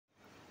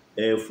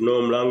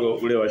Ufunuo mlango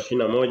ule wa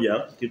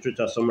 21 kichwa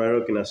cha somo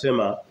leo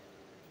kinasema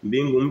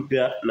mbingu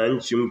mpya na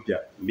nchi mpya.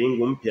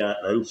 Mbingu mpya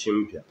na nchi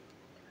mpya.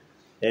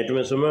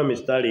 Tumesomewa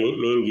mistari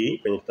mingi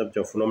kwenye kitabu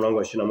cha Ufunuo mlango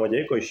wa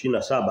 21 iko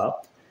 27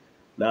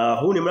 na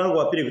huu ni mlango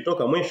wa pili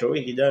kutoka mwisho.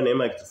 Wiki ijayo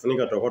neema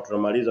ikitufunika tutakuwa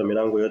tunamaliza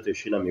milango yote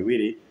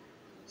 22.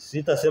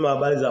 Sitasema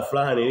habari za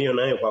furaha niliyo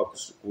nayo kwa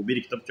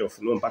kuhubiri kitabu cha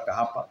Ufunuo mpaka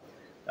hapa.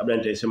 Labda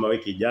nitaisema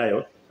wiki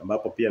ijayo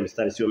ambapo pia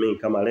mistari sio mingi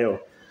kama leo.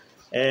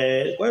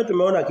 Kwa hiyo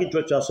tumeona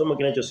kichwa cha somo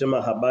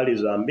kinachosema habari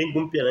za mbingu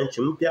mpya na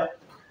nchi mpya.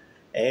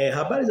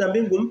 Habari za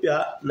mbingu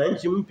mpya na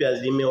nchi mpya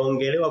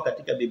zimeongelewa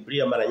katika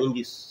Biblia mara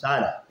nyingi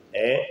sana.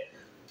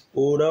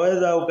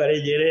 Unaweza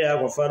ukarejelea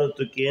kwa mfano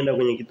tukienda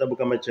kwenye kitabu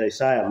kama cha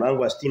Isaya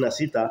mlango wa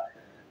 66,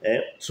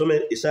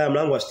 some Isaya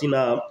mlango wa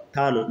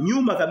 65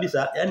 nyuma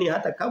kabisa, yani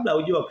hata kabla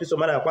ujio wa Kristo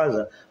mara ya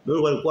kwanza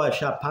Mungu alikuwa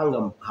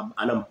ashapanga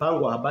ana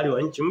mpango wa habari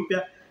wa nchi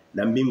mpya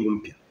na mbingu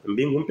mpya.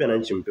 Mbingu mpya na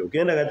nchi mpya.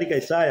 Ukienda katika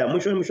Isaya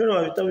mwishoni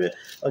wa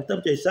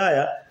kitabu cha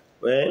Isaya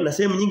na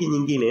sehemu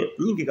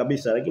nyingi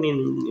kabisa, lakini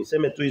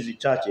niseme tu hizi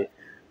chache.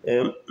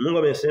 Mungu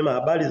amesema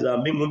habari za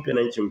mbingu mpya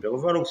na nchi mpya. Kwa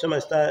mfano ukisema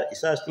Isaya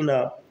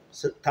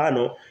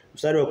 65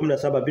 mstari wa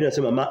 17 Biblia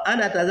inasema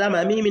maana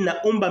tazama mimi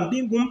naumba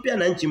mbingu mpya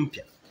na nchi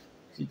mpya.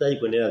 Sitaki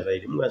kuendelea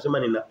zaidi. Mungu anasema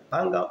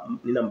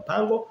nina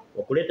mpango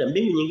wa kuleta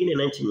mbingu nyingine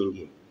na nchi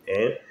nyingine.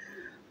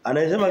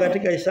 Anasema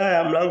katika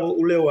Isaya mlango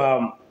ule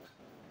wa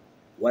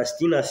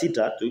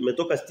 66,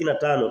 tumetoka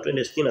 65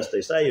 twende 66.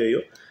 Isaya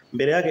hiyo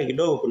mbele yake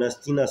kidogo kuna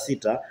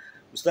 66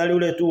 mstari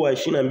ule tu wa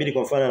 22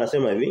 kwa mfano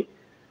anasema hivi.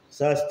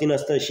 Saa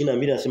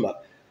 66:22 anasema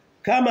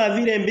kama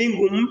vile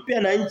mbingu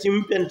mpya na nchi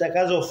mpya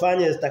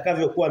nitakazofanya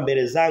zitakavyokuwa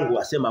mbele zangu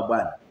asema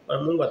Bwana.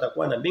 Mungu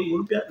atakuwa na mbingu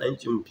mpya na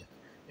nchi mpya.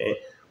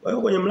 Kwa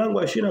hiyo kwenye mlango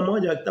wa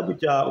 21 wa kitabu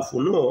cha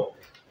Ufunuo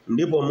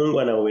ndipo Mungu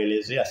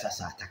anauelezea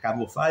sasa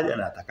atakavyofanya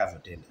na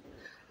atakavyotenda.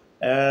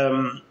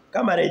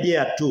 Kama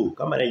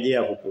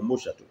rejea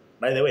kukumbusha tu.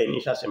 By the way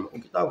nishasema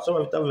ukitaka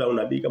kusoma vitabu vya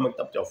unabii kama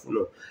kitabu cha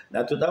Ufunuo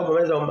na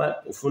tutakapomaliza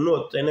Ufunuo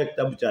tutaenda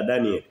kitabu cha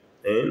Daniel.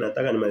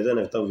 Nataka nimalizane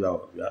na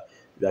vitabu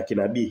vya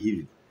kinabii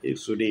hivi.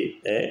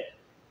 Kusudi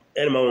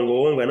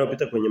maongo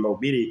yanayopita kwenye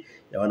mahubiri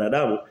ya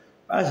wanadamu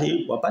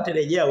basi wapate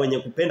rejea wenye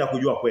kupenda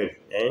kujua kweli.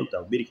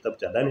 Nitahubiri kitabu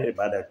cha Daniel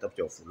baada ya kitabu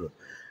cha Ufunuo.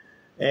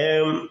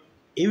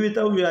 Hivi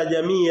vitabu vya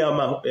jamii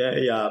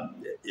ya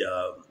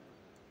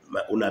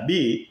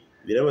unabii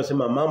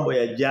vinavyosema mambo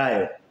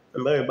yajayo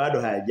ambayo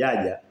bado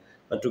hayajaja,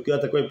 matukio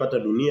yatakayopata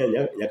dunia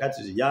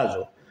nyakati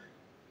zijazo.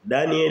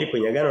 Daniel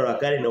kwenye agano la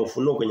kale na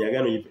Ufunuo kwenye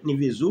agano ni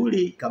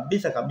vizuri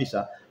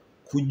kabisa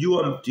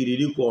kujua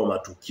mtiririko wa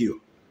matukio.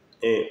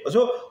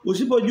 So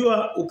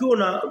usipojua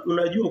ukiwa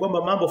unajua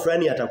kwamba mambo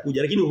fulani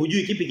yatakuja lakini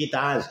hujui kipi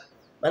kitaanza,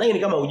 maana ni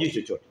kama hujui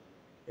chochote.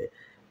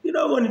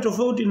 Kidogo ni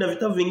tofauti na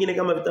vitabu vingine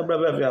kama vitabu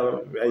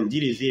vya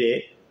injili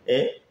zile.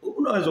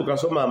 Unaweza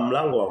ukasoma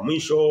mlango wa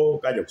mwisho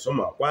ukaja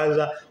kusoma wa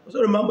kwanza. Kwa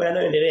sababu mambo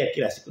yanayoendelea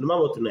kila siku, ni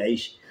mambo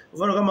tunaishi. Kwa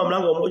mfano kama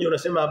mlango mmoja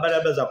unasema habari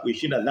labda za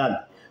kuishinda dhambi.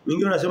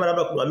 Mwingine unasema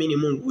labda kumwamini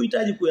Mungu.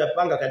 Unahitaji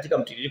kuyapanga katika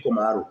mtiririko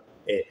maalum.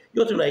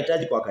 Yote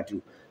tunahitaji kwa wakati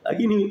huu.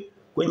 Lakini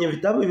kwenye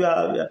vitabu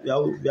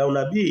vya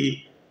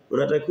unabii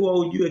unatakiwa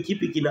ujue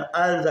kipi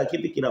kinaanza,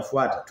 kipi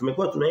kinafuata.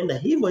 Tumekuwa tunaenda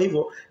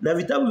hivyo na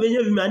vitabu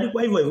vyenyewe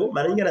vimeandikwa hivyo.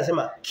 Mara nyingi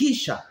anasema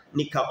kisha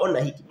nikaona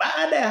hiki.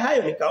 Baada ya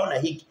hayo nikaona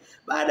hiki.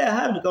 Baada ya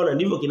hayo nikaona,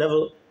 ndivyo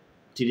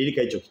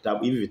kinavyotiririka hicho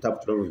kitabu. Hivi vitabu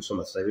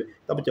tunavyosoma sasa hivi,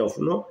 kitabu cha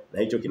Ufunuo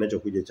na hicho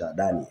kinachokuja cha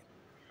Daniel.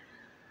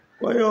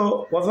 Kwa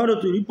hiyo kwa mfano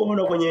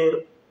tulipoona kwenye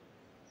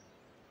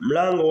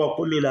mlango wa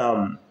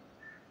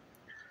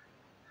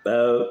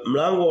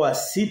mlango wa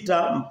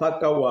 6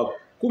 mpaka wa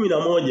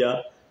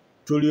 11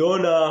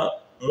 tuliona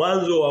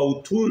mwanzo wa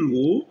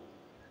utungu,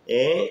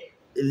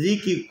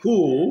 dhiki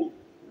kuu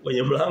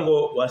kwenye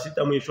mlango wa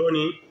 6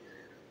 mwishoni,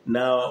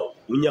 na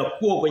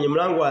unyakuo kwenye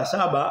mlango wa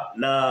 7,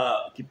 na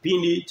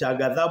kipindi cha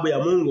ghadhabu ya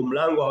Mungu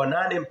mlango wa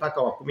 8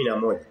 mpaka wa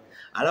 11.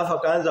 Alafu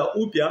akaanza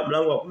upya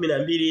mlango wa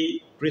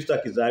 12, Kristo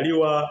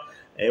akizaliwa,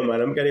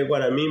 mwanamke aliyekuwa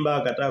na mimba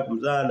akataka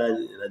kumzaa na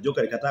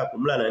joka likataka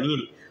kumla na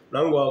nini.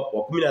 Mlango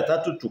wa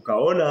 13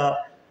 tukaona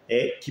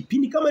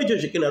kipindi kama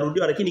hicho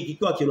kinarudiwa lakini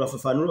kikiwa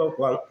kinafafanuliwa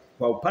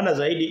kwa upana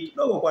zaidi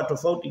kidogo, kwa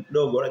tofauti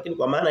kidogo lakini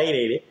kwa maana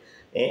ile ile,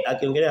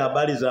 akiongelea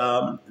habari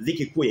za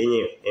dhiki kuu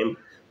yenyewe,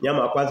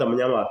 mnyama wa kwanza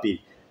mnyama wa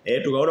pili.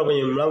 Tukaona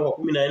kwenye mlango wa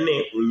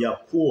 14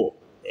 unyakuo,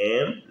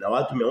 na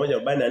watu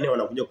 144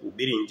 wanakuja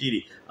kuhubiri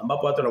injili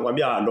ambapo watu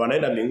wanakuambia ndo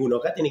wanaenda mbinguni,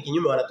 wakati ni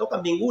kinyume, wanatoka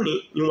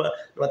mbinguni nyuma,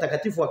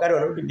 watakatifu wa kale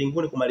wanarudi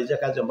mbinguni kumalizia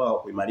kazi ambayo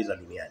hawakuimaliza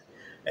duniani.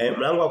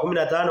 Mlango wa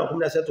 15 wa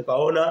 16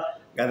 tukaona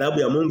ghadhabu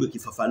ya Mungu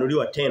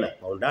ikifafanuliwa tena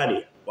kwa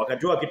undani.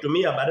 Wakati huo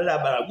akitumia badala ya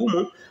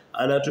baragumu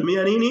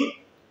anatumia nini?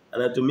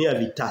 Anatumia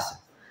vitasa.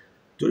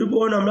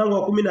 Tulipoona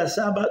mlango wa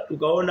 17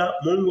 tukaona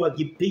Mungu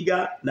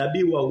akipiga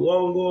nabii wa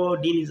uongo,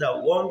 dini za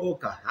uongo,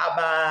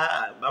 kahaba,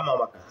 mama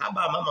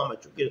wa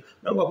machukizo.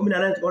 Mlango wa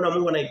 18 tukaona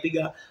Mungu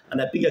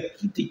anapiga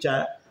kiti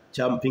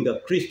cha mpinga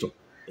Kristo.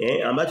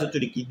 Ambacho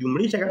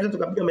tulikijumlisha kabisa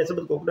tukapiga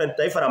mahesabu tukakuta ni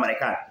taifa la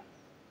Marekani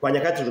kwa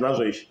nyakati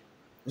tunazoishi.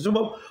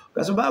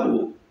 Kwa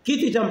sababu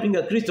kiti cha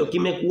mpinga Kristo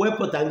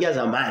kimekuwepo tangia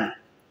zamani.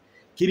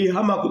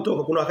 kilihama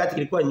kutoka kuna wakati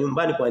kilikuwa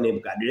nyumbani kwa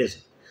Nebukadneza.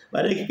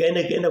 Baadaye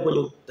kikaenda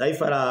kwenye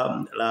taifa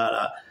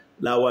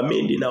la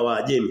Wamedi na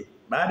Waajemi.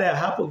 Baada ya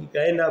hapo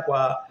kikaenda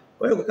kwa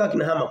hiyo kikawa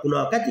kinahama. Kuna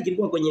wakati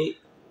kilikuwa kwenye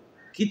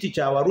kiti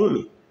cha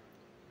Warumi.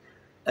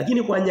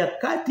 Lakini kwa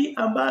nyakati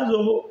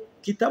ambazo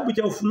kitabu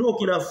cha Ufunuo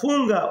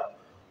kinafunga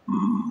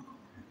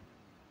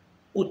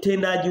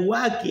utendaji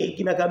wake,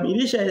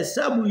 kinakamilisha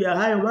hesabu ya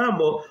hayo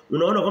mambo,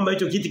 unaona kwamba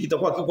hicho kiti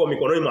kitakuwa kiko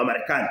mikononi mwa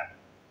Marekani.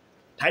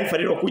 Taifa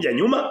lilokuja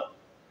nyuma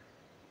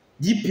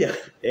jipya,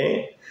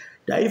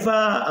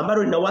 taifa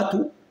ambalo lina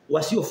watu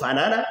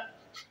wasiofanana,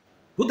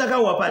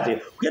 hutakao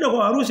wapate. Ukienda kwa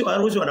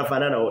Warusi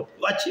wanafanana wote.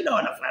 Wachina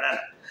wanafanana.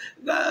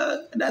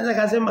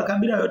 Naweza kusema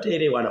kabila yote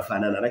ile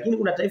wanafanana, lakini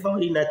kuna taifa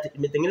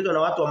limetengenezwa na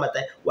watu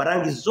wa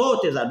rangi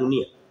zote za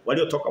dunia.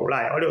 Waliotoka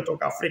Ulaya,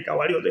 waliotoka Afrika,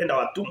 walioenda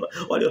watumwa,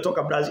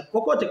 waliotoka Brazil,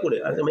 kokote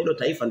kule. Anasema hilo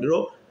taifa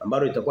ndilo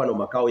ambalo litakuwa na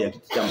makao ya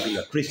kiti cha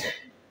mpinga Kristo.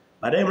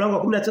 Baadaye mlango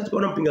wa 13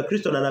 tukaona mpinga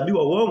Kristo na nabii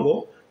wa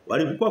uongo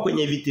walipokuwa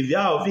kwenye viti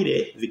vyao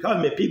vile vikao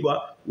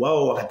vimepigwa,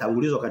 wao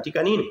wakatangulizwa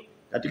katika nini?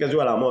 Katika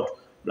ziwa la moto.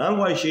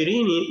 Mlango wa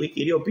 20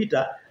 wiki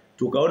iliyopita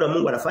tukaona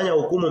Mungu anafanya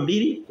hukumu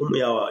mbili, hukumu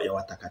ya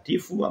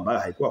watakatifu ambayo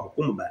haikuwa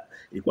hukumu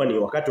ilikuwa ni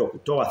wakati wa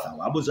kutoa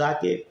thawabu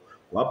zake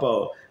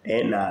wapa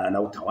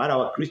na utawala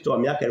wa Kristo wa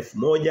miaka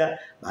 1000.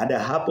 Baada ya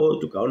hapo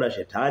tukaona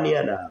shetani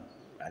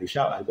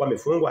alikuwa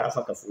amefungwa alafu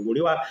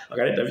akafunguliwa,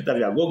 akaleta vita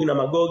vya Gogi na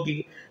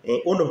Magogi,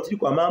 ono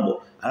mtiriko wa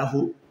mambo,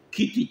 alafu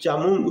kiti cha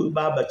Mungu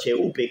Baba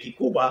cheupe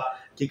kikubwa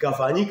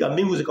kikafanyika,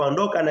 mbingu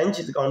zikaondoka na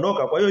nchi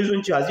zikaondoka. Kwa hiyo hizo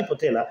nchi hazipo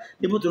tena.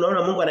 Ndipo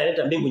tunaona Mungu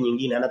analeta mbingu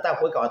nyingine, anataka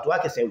kuweka watu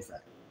wake sehemu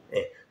fulani.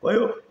 Kwa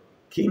hiyo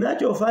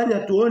kinachofanya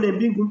tuone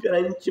mbingu mpya na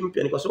nchi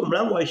mpya ni kwa sababu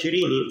mlango wa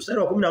 20 mstari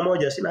wa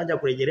 11 sina haja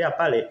kurejelea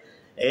pale.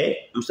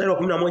 Mstari wa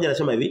 11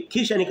 anasema hivi,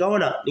 kisha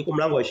nikaona, niko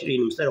mlango wa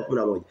 20 mstari wa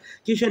 11.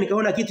 Kisha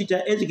nikaona kiti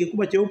cha enzi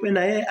kikubwa cheupe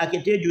na yeye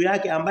aketie juu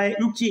yake, ambaye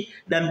nchi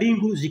na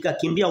mbingu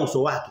zikakimbia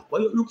uso wake. Kwa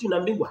hiyo nchi na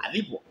mbingu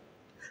havipo.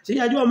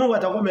 Sijajua Mungu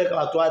atakuwa ameweka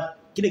watu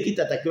kile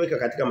kiti atakiweka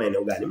katika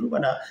maeneo gani. Mungu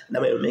ana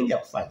maeneo mengi ya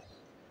kufanya.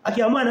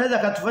 Akiamua anaweza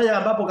akatufanya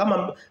ambapo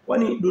kama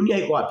kwani dunia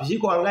iko wapi?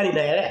 Siko angani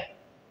naelea.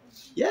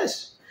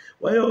 Yes.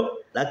 Kwa hiyo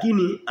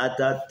lakini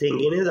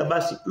atatengeneza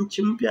basi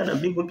nchi mpya na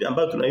mbingu mpya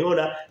ambayo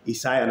tunaiona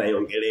Isaya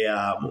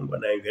anaiongelea, Mungu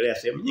anaiongelea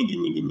sehemu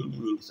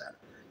nyingi sana.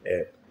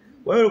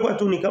 Kwa hiyo ilikuwa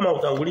tu ni kama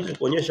utangulizi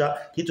kuonyesha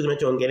kitu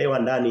kinachoongelewa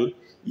ndani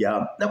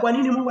ya. Na kwa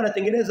nini Mungu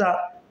anatengeneza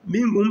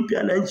mbingu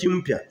mpya na nchi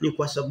mpya? Ni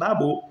kwa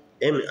sababu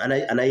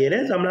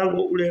anaieleza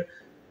mlango ule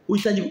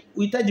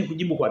uhitaji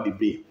kujibu kwa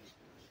Biblia.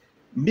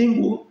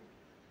 Mbingu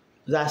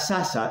za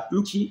sasa,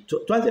 nchi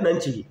tuanze na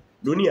nchi hii.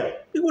 Dunia.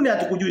 Mbinguni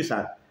hatukujui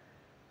sana.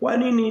 Kwa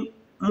nini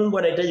Mungu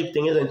anahitaji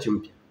kutengeneza nchi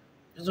mpya?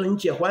 Hizo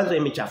nchi ya kwanza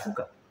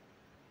imechafuka.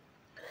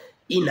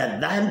 Ina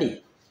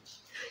dhambi.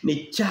 Ni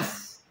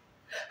chafu.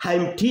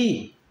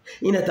 Haimtii.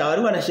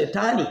 Inatawaliwa na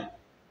shetani.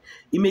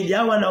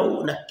 Imejawa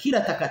na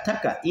kila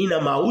takataka,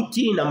 ina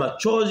mauti, ina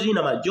machozi,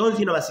 ina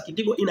majonzi, ina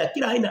masikitiko, ina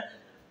kila aina.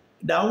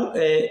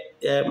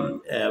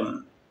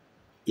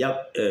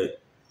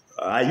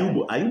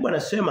 Ayubu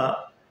anasema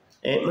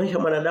maisha ya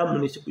mwanadamu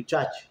ni siku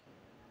chache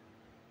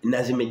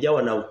na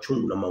zimejawa na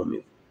uchungu na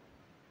maumivu.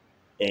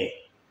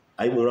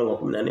 Ayubu mlango wa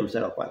 14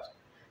 mstari wa 1.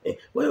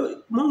 Kwa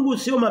hiyo Mungu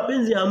sio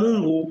mapenzi ya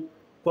Mungu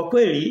kwa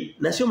kweli,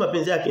 na sio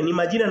mapenzi yake, ni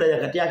majira na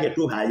nyakati yake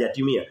tu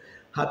hayajatimia.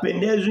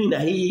 Hapendezwi na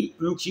hii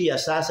nchi ya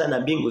sasa na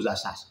mbingu za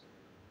sasa.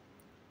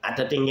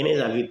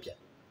 Atatengeneza vipya.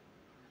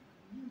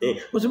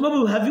 Kwa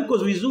sababu haviko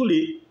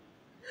vizuri.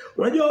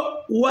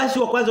 Unajua uasi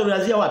wa kwanza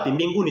unaanzia wapi?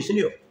 Mbinguni, si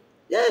ndio?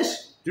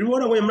 Yes.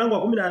 Tuliona kwenye mlango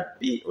wa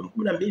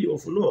 12 wa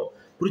Ufunuo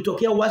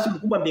kulitokea uasi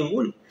mkubwa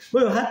mbinguni.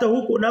 Kwa hiyo hata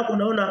huko nako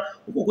naona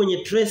huko kwenye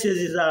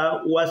traces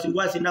za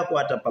uasi nako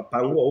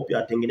atapangua upya,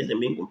 atengeneze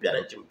mbingu mpya na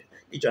nchi mpya.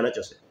 Hicho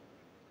anachosema.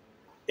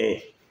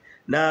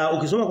 Na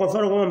ukisoma kwa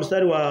mfano kama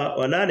mstari wa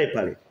 8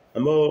 pale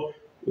ambao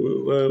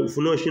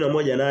Ufunuo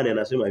 21:8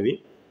 anasema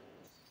hivi,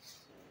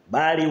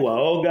 bali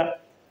waoga.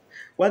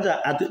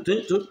 Kwanza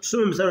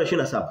tusome mstari wa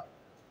 27.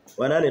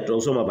 Wa 8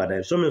 tutasoma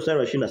baadaye. Tusome mstari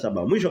wa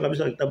 27. Mwisho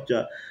kabisa kitabu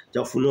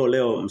cha Ufunuo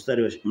leo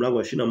mstari wa mlango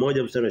wa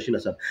 21 mstari wa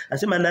 27.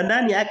 Anasema na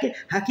ndani yake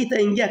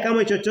hakitaingia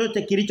kama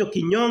chochote kilicho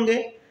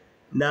kinyonge,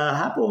 na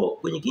hapo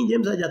kwenye King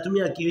James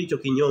hajatumia kilicho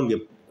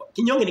kinyonge.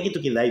 Kinyonge ni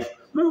kitu kidhaifu.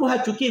 Mungu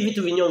hachukii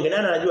vitu vinyonge,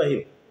 nani anajua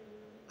hilo?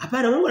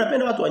 Hapana, Mungu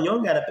anapenda watu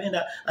wanyonge,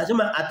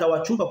 anasema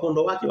atawachunga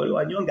kondoo wake walio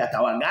wanyonge,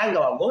 atawaganga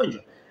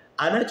wagonjwa.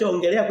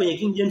 Anachoongelea kwenye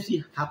King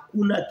James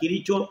hakuna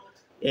kilicho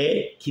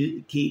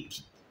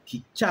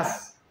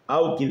kichafu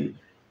au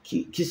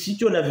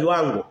kisicho na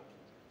viwango,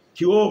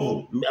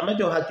 kiovu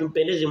ambacho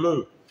hakimpendezi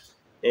Mungu.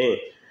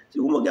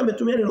 Sikumbuka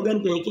ametumia neno gani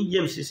kwenye King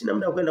James, sina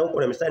muda kwenda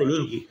huko na mistari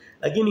mingi,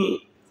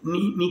 lakini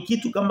ni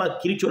kitu kama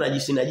kilicho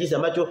najisi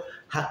ambacho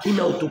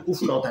hakina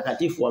utukufu na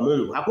utakatifu wa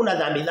Mungu. Hakuna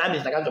dhambi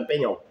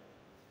zitakazopenya huko.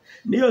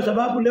 Ndio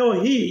sababu leo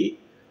hii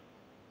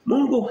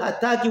Mungu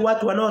hataki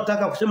watu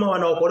wanaotaka kusema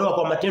wanaokolewa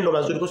kwa matendo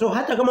mazuri. Kwa sababu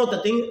hata kama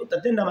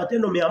utatenda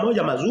matendo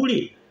 100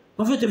 mazuri,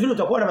 kwa vyote vile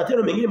utakuwa na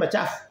matendo mengine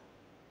machafu.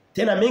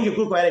 Tena mengi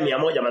kuliko yale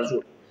 100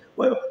 mazuri.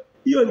 Kwa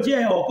hiyo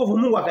njia ya wokovu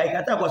Mungu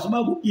akaikataa kwa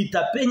sababu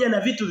itapenya na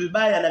vitu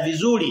vibaya na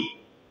vizuri.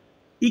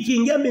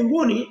 Ikiingia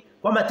mbinguni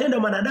kwa matendo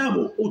ya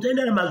wanadamu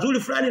utaenda na mazuri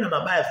fulani na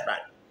mabaya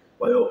fulani.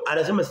 Kwa hiyo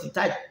anasema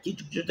sitaki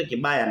kitu chochote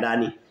kibaya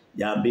ndani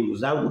ya mbingu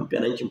zangu mpya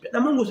na nchi mpya. Na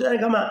Mungu sidhani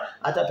kama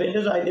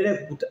atapendezwa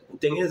aendelee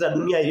kutengeneza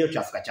dunia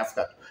iliyochafuka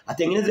chafuka tu.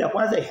 Atengeneze ya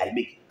kwanza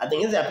iharibike.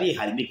 Atengeneze ya pili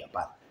iharibike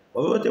hapana.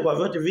 Kwa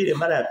vyote vile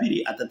mara ya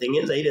pili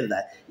atatengeneza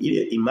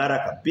ile imara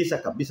kabisa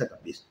kabisa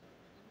kabisa.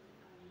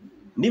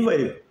 Ndivyo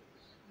ilivyo.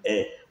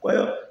 Kwa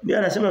hiyo ndio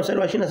anasema mstari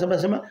wa 27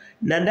 anasema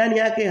na ndani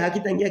yake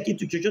hakitaingia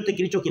kitu chochote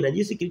kilicho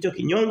kinajisi kilicho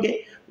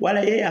kinyonge wala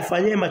yeye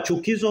afanyie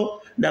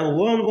machukizo na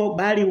uongo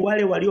bali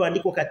wale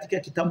walioandikwa katika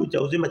kitabu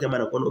cha uzima cha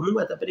mwanakondoo. Mungu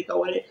atapeleka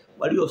wale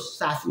walio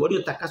safi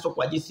waliotakaswa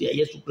kwa jinsi ya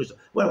Yesu Kristo.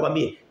 Bwana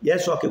kwambie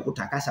Yesu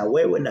akikutakasa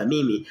wewe na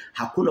mimi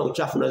hakuna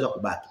uchafu unaweza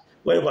kubaki.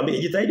 Wewe kwambie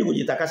jitahidi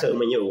kujitakasa wewe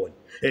mwenyewe uone.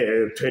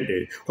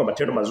 Twende kwa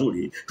matendo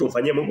mazuri,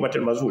 tumfanyie Mungu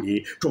matendo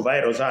mazuri,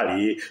 tuvae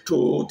rozari,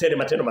 tutende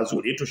matendo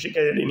mazuri,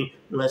 tushike nini?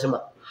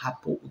 Unasema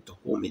hapo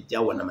utakuwa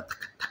umejawa na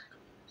matakataka.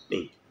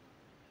 Nini?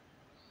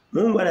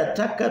 Mungu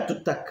anataka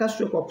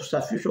tutakaswe kwa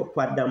kusafishwa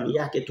kwa damu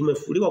yake,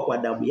 tumefuliwa kwa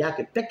damu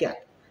yake peke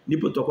yake.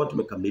 Ndipo tutakuwa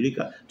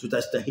tumekamilika,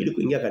 tutastahili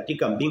kuingia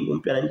katika mbingu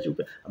mpya na nchi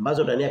mpya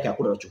ambazo ndani yake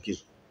hakuna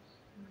uchukizo.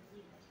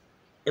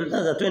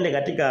 Sasa twende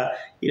katika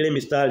ile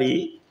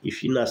mistari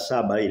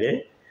 27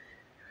 ile.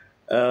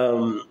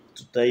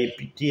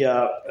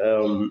 Tutaipitia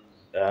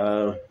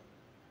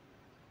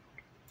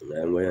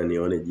ngoja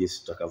nione jinsi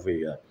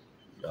tutakavyo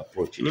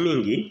approach. Ni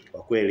mingi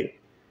kwa kweli.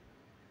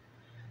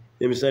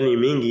 Ni mistari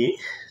mingi,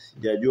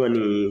 sijajua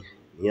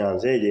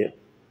nianzeje.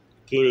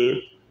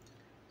 Lakini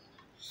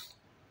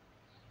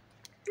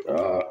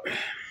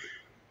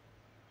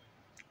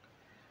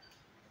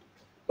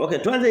okay,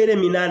 tuanze ile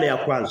minane ya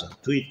kwanza.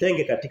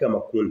 Tuitenge katika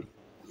makundi.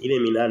 Ile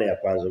minane ya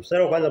kwanza.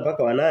 Mstari wa kwanza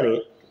mpaka wa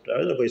 8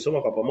 tutaweza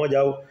kuisoma kwa pamoja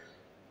au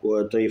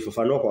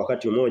tutaifafanua kwa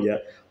wakati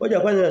mmoja. Hoja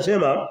ya kwanza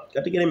inasema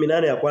katika ile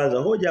minane ya kwanza,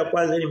 hoja ya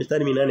kwanza ile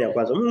mistari minane ya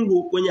kwanza.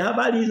 Mungu kwenye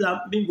habari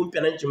za mbingu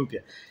mpya na nchi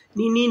mpya.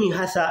 Ni nini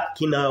hasa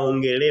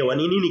kinaongelewa?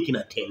 Ni nini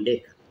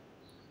kinatendeka?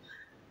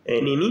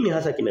 Ni nini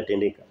hasa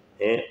kinatendeka?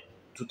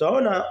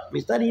 Tutaona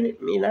mistari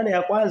minane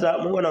ya kwanza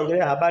Mungu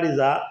anaongelea habari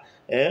za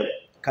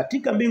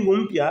katika mbingu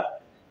mpya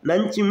na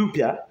nchi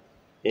mpya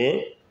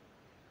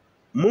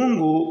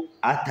Mungu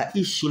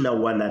ataishi na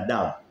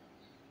wanadamu.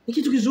 Ni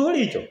kitu kizuri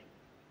hicho.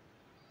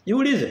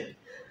 Jiulize.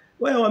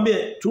 Wewe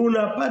waambie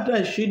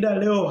tunapata shida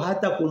leo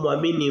hata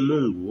kumwamini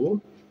Mungu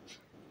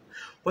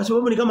kwa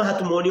sababu ni kama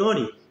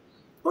hatumuoni.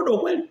 Ndio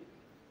kweli.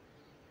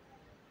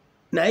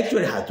 Na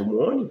actually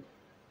hatumuoni.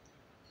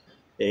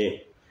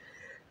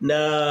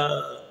 Na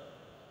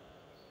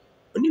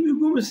ni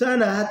vigumu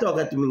sana hata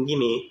wakati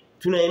mwingine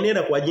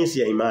tunaenenda kwa jinsi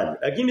ya imani.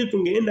 Lakini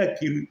tungeenda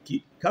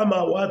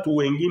kama watu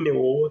wengine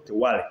wowote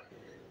wale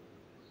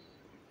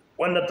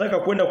wanataka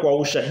kwenda kwa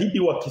ushahidi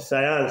wa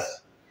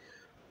kisayansi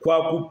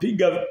kwa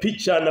kupiga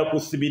picha na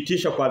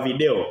kuthibitisha kwa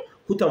video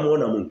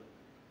hutamuona Mungu.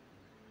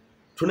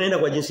 Tunaenda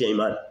kwa jinsi ya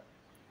imani.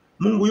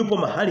 Mungu yupo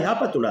mahali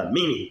hapa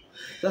tunaamini.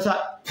 Sasa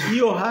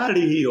hiyo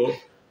hali hiyo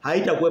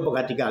haitakuwepo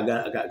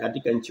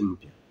katika nchi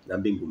mpya na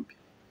mbingu mpya.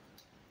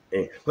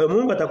 Kwa hiyo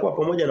Mungu atakuwa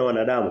pamoja na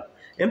wanadamu.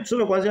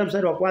 Tusome kuanzia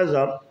mstari wa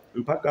kwanza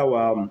mpaka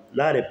wa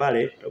 8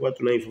 pale tutakuwa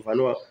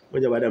tunaifafanua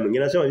moja baada ya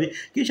mwingine. Anasema hivi,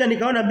 kisha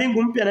nikaona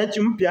mbingu mpya na nchi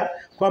mpya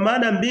kwa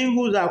maana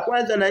mbingu za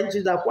kwanza na nchi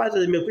za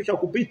kwanza zimekwisha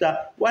kupita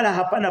wala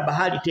hapana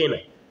bahari tena.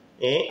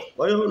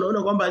 Kwa hiyo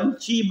unaona kwamba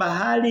nchi,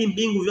 bahari,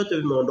 mbingu vyote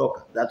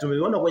vimeondoka. Na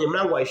tumeona kwenye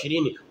mlango wa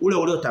 20 ule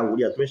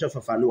uliotangulia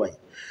tumeshafafanua hii.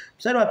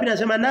 Mstari wa 2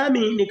 anasema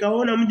nami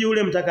nikaona mji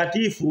ule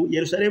mtakatifu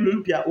Yerusalemu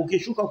mpya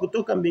ukishuka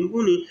kutoka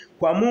mbinguni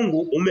kwa Mungu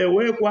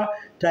umewekwa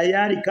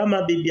tayari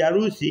kama bibi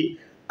harusi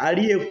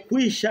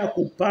aliyekwisha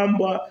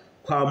kupambwa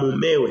kwa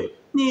mumewe.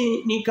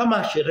 Ni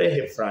kama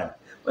sherehe fulani.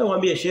 Wewe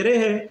mwambie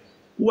sherehe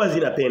huwa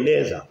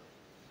zinapendeza.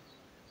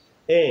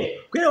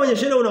 Kwenye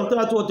sherehe unakuta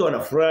watu wote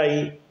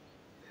wanafurahi.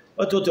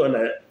 Watu wote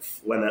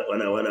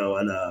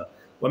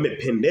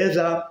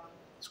wamependeza.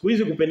 Siku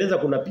hizi kupendeza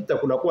kunapita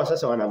kunakuwa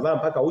sasa wanavaa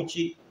mpaka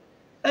uchi.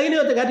 Lakini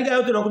yote katika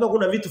yote unakuta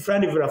kuna vitu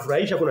fulani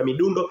vinafurahisha, kuna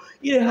midundo.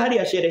 Ile hali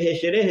ya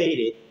sherehe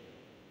ile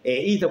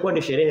hii itakuwa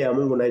ni sherehe ya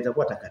Mungu na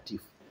itakuwa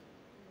takatifu.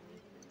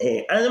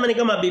 Anasema ni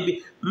kama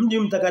mji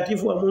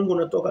mtakatifu wa Mungu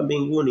unatoka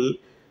mbinguni.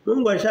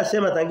 Mungu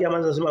alishasema tangia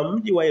mwanzo anasema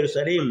mji wa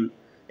Yerusalemu.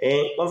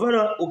 Kwa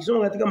mfano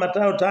ukisoma katika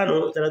Mathayo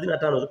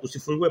 5:35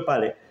 usifungue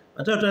pale.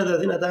 Mathayo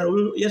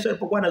 5:35 Yesu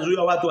alipokuwa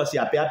anazuia watu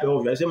wasiape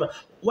ovyo alisema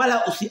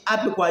wala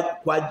usiape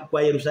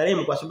kwa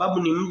Yerusalemu kwa sababu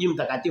ni mji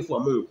mtakatifu wa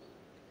Mungu.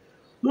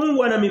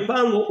 Mungu ana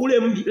mipango ule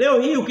mji. Leo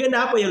hii ukienda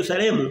hapo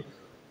Yerusalemu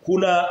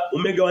kuna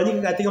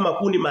umegawanyika katika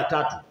makundi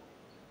matatu.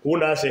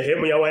 Kuna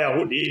sehemu ya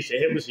Wayahudi,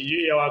 sehemu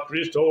sijui ya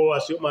Wakristo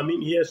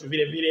wasioamini Yesu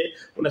vile vile,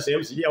 kuna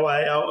sehemu sijui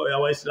ya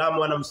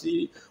Waislamu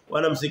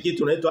wana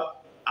msikiti unaitwa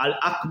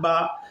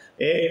Al-Aqba,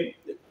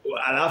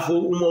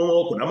 alafu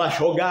kuna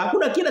mashoga,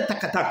 kuna kila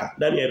takataka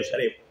ndani ya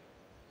Yerusalemu.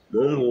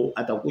 Mungu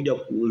atakuja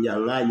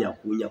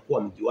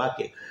kunyakua mji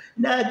wake.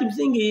 Na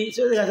kimsingi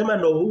siwezi kusema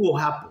ndio huo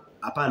hapo.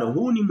 Hapana,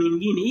 huu ni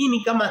mwingine. Hii ni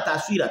kama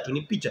taswira tu,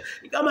 ni picha.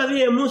 Ni kama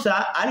vile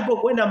Musa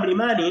alipokwenda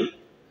mlimani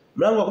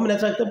Mlango wa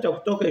 19 kitabu cha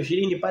Kutoka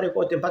 20 pale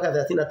kote mpaka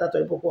 33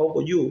 alipokuwa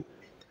huko juu.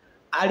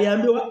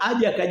 Aliambiwa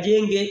aje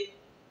akajenge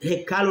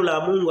hekalu la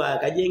Mungu,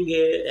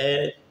 akajenge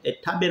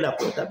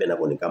tabernacle.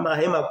 Tabernacle ni kama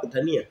hema ya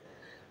kukutania.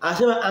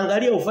 Anasema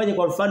angalia ufanye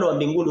kwa mfano wa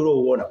mbinguni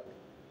uliouona.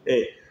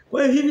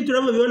 Kwa hiyo hivi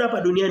tunavyoviona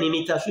hapa duniani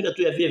ni taswira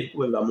tu ya vile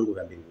vikubwa vya Mungu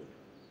vya mbinguni.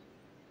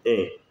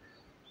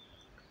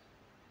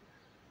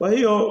 Kwa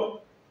hiyo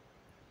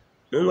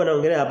Mungu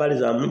anaongelea habari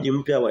za mji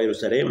mpya wa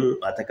Yerusalemu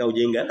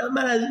atakaojenga. Na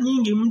mara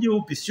nyingi mji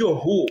upi sio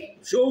huu.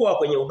 Sio huu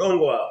kwenye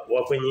udongo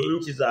wa kwenye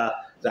nchi za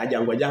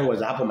jangwa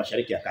za hapo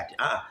Mashariki ya Kati.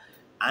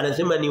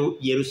 Anasema ni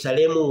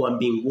Yerusalemu wa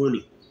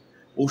mbinguni.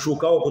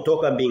 Ushukao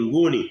kutoka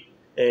mbinguni.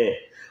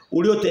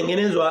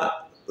 Uliotengenezwa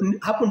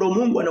hapo ndo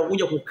Mungu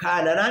anakuja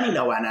kukaa na nani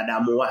na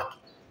wanadamu wake.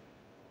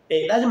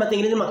 Lazima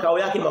atengeneze makao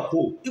yake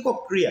makuu. Iko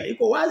clear,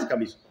 iko wazi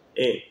kabisa.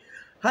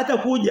 Hata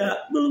kuja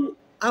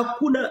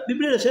hakuna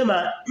Biblia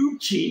inasema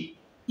nchi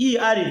hii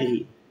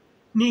ardhi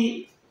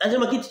ni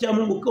anasema kiti cha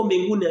Mungu kiko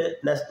mbinguni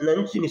na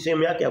nchi ni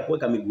sehemu yake ya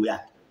kuweka miguu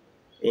yake.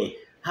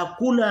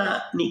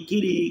 Hakuna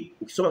nikiri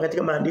ukisoma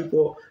katika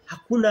maandiko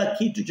hakuna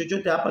kitu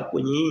chochote hapa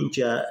kwenye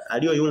nchi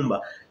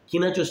aliyoiumba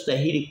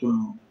kinachostahili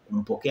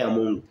kumpokea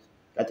Mungu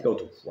katika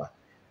utukufu wake.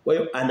 Kwa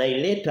hiyo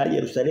anaileta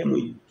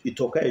Yerusalemu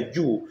itokae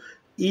juu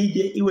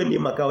ije iwe ni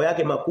makao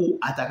yake makuu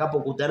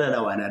atakapokutana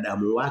na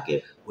wanadamu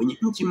wake kwenye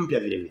nchi mpya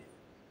vile vile.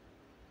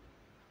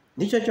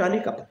 Ndicho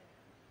choandika hapa.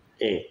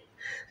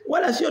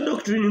 Wala sio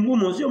doctrine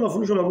ngumu, sio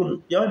mafundisho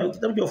magumu. Yaani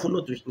kitabu cha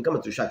Ufunuo ni kama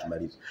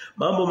tushakimaliza.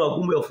 Mambo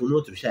magumu ya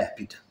Ufunuo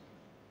tulishayapita.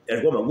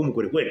 Yalikuwa magumu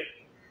kweli kweli.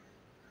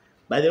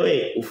 By the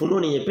way, Ufunuo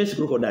ni nyepesi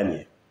kuliko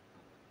Daniel.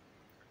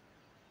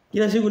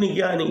 Kila siku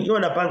nikiwa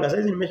napanga,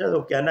 sasa nimeshaanza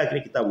kukiandaa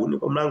kile kitabu,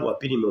 niko mlango wa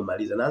 2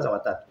 nimeumaliza, naanza wa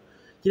 3.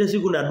 Kila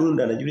siku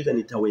nadunda najiuliza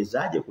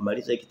nitawezaje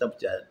kumaliza kitabu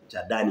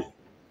cha Daniel.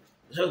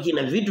 Sasa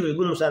kina vitu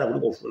vigumu sana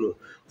kuliko Ufunuo.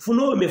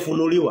 Ufunuo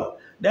umefunuliwa,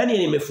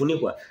 Daniel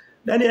imefunikwa.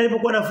 Daniel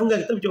alipokuwa anafunga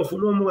kitabu cha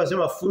Ufunuo Mungu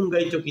akasema funga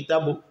hicho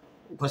kitabu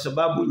kwa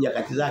sababu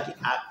nyakati zake.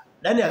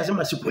 Daniel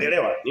akasema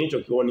sikuelewa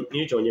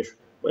nilichoonyeshwa.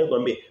 Wewe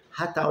kwambie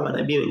hata hao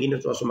manabii wengine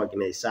tunasoma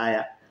kina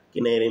Isaya,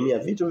 kina Yeremia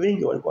vitu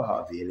vingi walikuwa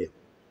hawavielewi.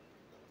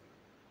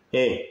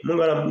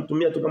 Mungu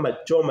anamtumia tu kama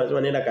choma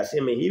sema nenda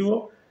kaseme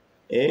hivyo.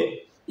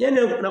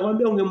 Yaani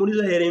nakwambia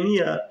ungemuuliza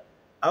Yeremia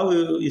au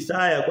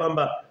Isaya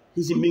kwamba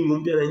hizi mbingu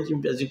mpya na nchi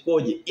mpya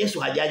zikoje? Yesu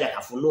hajaja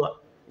kafunua.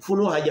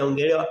 Ufunuo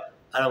hajaongelewa,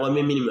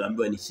 anakuambia mimi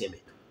nimeambiwa niseme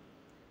tu.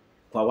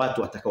 Kwa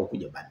watu watakao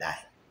kuja baadaye.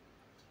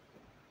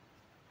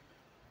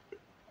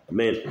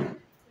 Amen.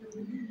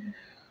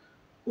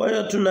 Kwa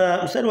hiyo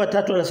tuna mstari wa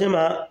 3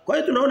 anasema kwa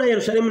hiyo tunaona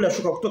Yerusalemu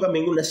inashuka kutoka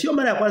mbinguni na sio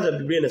mara ya kwanza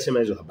Biblia inasema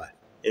hizo habari.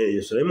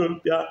 Yerusalemu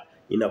mpya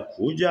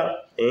inakuja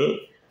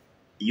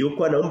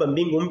yuko anaomba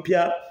mbingu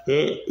mpya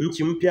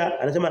nchi mpya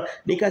anasema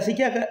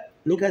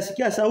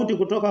nikasikia sauti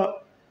kutoka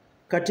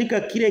katika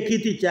kile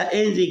kiti cha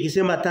enzi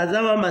ikisema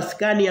tazama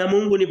maskani ya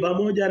Mungu ni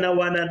pamoja na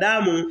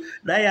wanadamu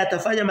naye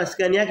atafanya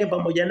maskani yake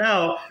pamoja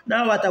nao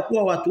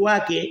watakuwa watu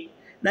wake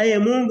naye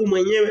Mungu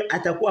mwenyewe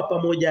atakuwa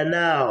pamoja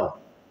nao.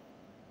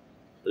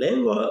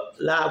 Lengo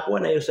la kuwa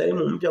na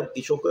Yerusalemu mpya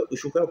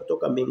kushuka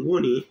kutoka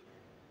mbinguni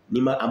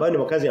ambayo ni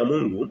makazi ya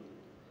Mungu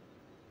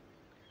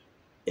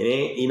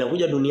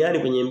inakuja duniani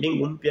kwenye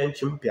mbingu mpya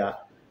nchi mpya.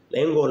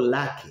 Lengo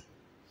lake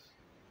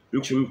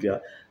nchi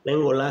mpya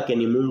lengo lake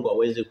ni Mungu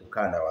aweze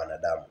kukaa na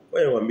wanadamu.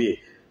 Wewe niambie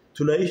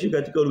tunaishi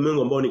katika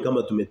ulimwengu ambao ni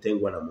kama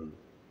tumetengwa na Mungu.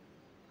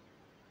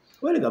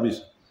 Kweli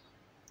kabisa.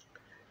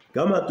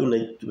 Kama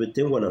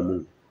tumetengwa na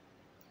Mungu.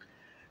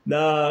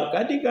 Na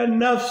katika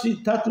nafsi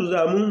tatu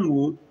za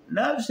Mungu,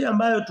 nafsi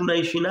ambayo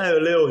tunaishi nayo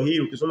leo hii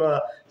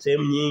ukisoma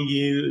sehemu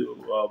nyingi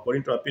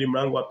Korinto wa 2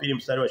 mlango wa 2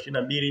 mstari wa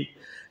 22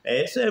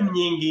 sehemu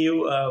nyingi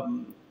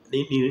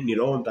ni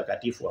Roho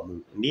Mtakatifu wa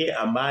Mungu. Ndiye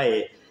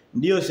ambaye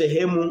ndiyo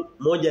sehemu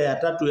moja ya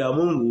tatu ya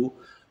Mungu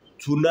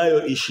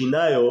tunayoishi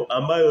nayo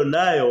ambayo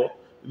nayo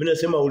Biblia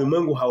inasema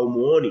ulimwengu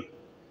haumuoni.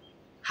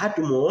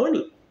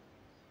 Hatumuoni.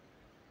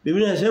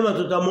 Biblia inasema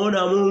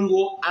tutamuona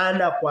Mungu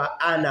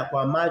ana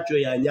kwa macho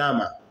ya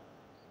nyama.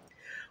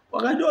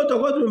 Wakati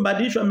tutakuwa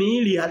tumebadilishwa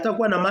miili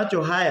hatakuwa na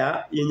macho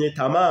haya yenye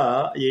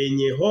tamaa,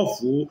 yenye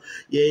hofu,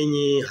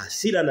 yenye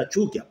hasira na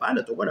chuki.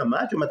 Hapana, tutakuwa na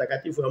macho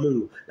matakatifu ya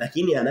Mungu,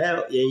 lakini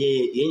anayo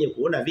yenye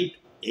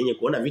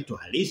kuona vitu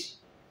halisi.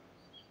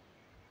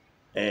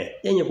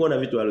 Yenye kuona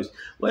vitu halisi.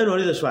 Wewe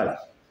unauliza swali.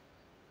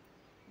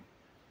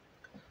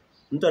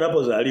 Mtu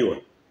anapozaliwa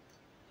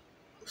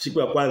siku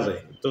ya kwanza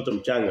mtoto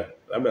mchanga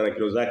labda na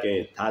kilo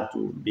zake 3,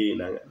 2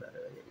 na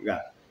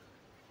ngapi.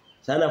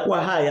 Sana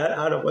kuwa hai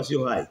anakuwa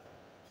sio hai.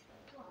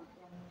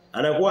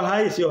 Anakuwa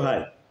hai sio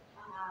hai.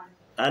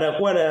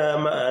 Anakuwa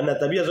na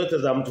tabia zote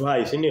za mtu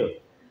hai, si ndio?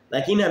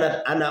 Lakini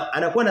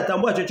anakuwa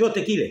anatambua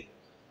chochote kile.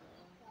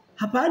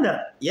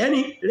 Hapana.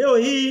 Yaani leo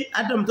hii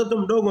hata mtoto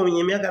mdogo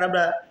mwenye miaka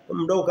labda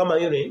mdogo kama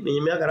yule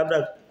mwenye miaka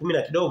labda 10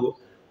 na kidogo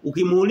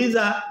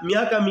ukimuuliza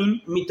miaka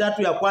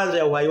 3 ya kwanza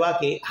ya uhai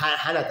wake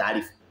hana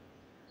taarifa.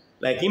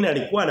 Lakini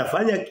alikuwa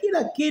anafanya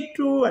kila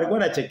kitu, alikuwa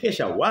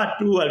anachekesha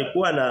watu,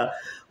 alikuwa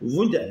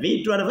anavunja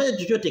vitu, anafanya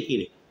chochote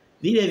kile.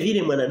 vile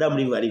vile mwanadamu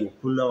ndivyo alivyo.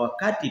 Kuna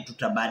wakati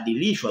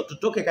tutabadilishwa,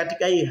 tutoke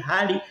katika hii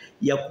hali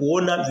ya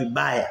kuona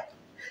vibaya,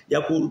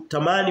 ya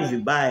kutamani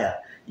vibaya,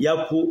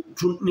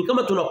 ni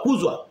kama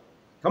tunakuzwa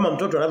kama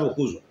mtoto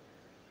anavyokuzwa.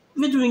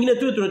 Vitu vingine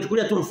tu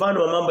tunachukulia tu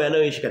mfano wa mambo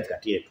yanayoishi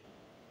katikati yetu.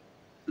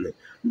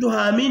 Mtu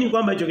haamini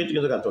kwamba hicho kitu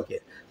kinaweza kutokea.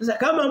 Sasa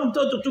kama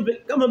mtoto tu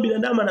kama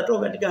binadamu anatoka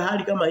katika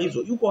hali kama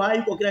hizo, yuko hai,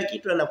 yuko kila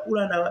kitu,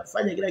 anakula,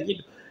 anafanya kila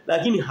kitu,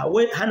 lakini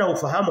hana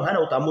ufahamu,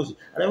 hana utambuzi.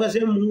 Anaweza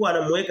sema Mungu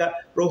anamweka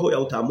roho ya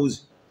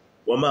utambuzi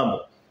wa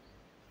mambo.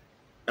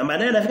 Na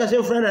baadaye anafika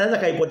sehemu fulani anaweza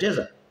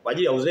kaipoteza kwa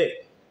ajili ya uzee.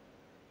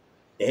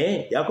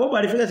 Yakobo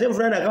alifika sehemu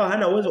fulani akawa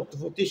hana uwezo wa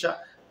kutofautisha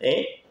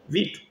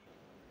vitu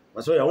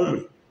kwa sababu ya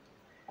umri.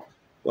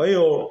 Kwa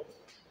hiyo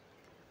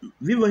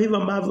vivyo hivyo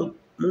ambavyo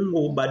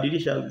Mungu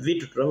hubadilisha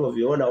vitu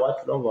tunavyoviona,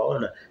 watu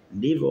tunavyowaona,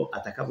 ndivyo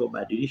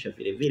atakavyobadilisha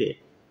vile vile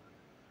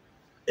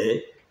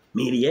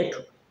miili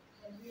yetu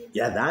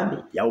ya dhambi,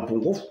 ya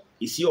upungufu,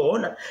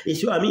 isiyoona,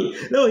 isiyoamini.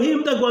 Leo hii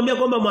mtu akikwambia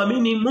kwamba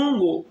muamini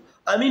Mungu,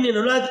 amini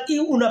neno lake,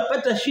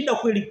 unapata shida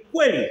kweli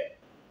kweli.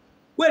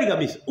 Kweli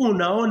kabisa.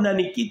 Unaona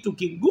ni kitu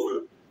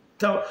kigumu.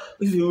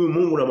 Hivi huyu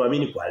Mungu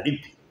unamwamini kwa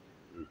lipi?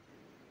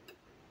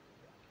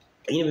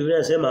 Lakini Biblia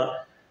inasema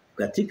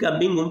katika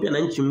mbingu mpya na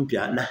nchi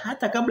mpya, na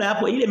hata kabla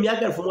hapo ile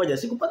miaka 1000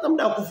 sikupata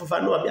muda wa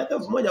kufafanua miaka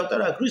 1000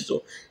 utawala wa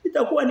Kristo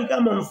itakuwa ni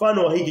kama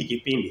mfano wa hiki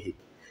kipindi hiki.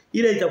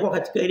 Ile itakuwa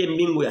katika ile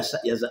mbingu ya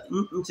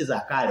nchi za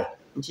kale,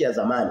 nchi ya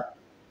zamani.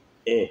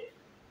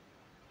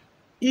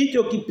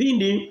 Hicho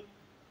kipindi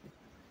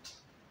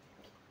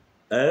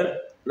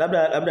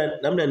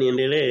labda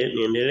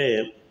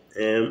niendelee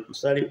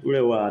mstari ule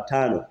wa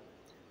 5.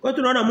 Kwa hiyo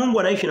tunaona Mungu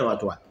anaishi na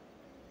watu wake.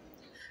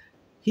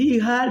 Hii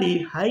hali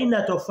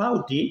haina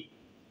tofauti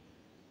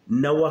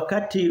na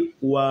wakati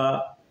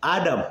wa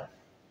Adam.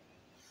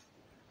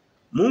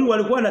 Mungu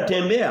alikuwa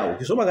anatembea.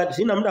 Ukisoma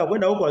sina muda wa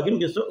kwenda huko,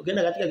 lakini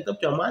ukienda katika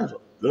kitabu cha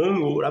Mwanzo,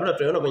 Mungu labda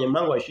tunaona kwenye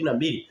mlango wa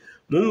 22,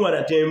 Mungu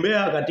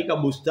anatembea katika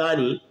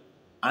bustani,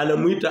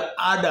 anamuita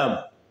Adam.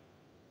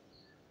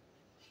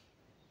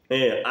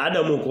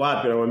 Adam uko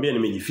wapi? Anamwambia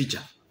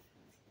nimejificha.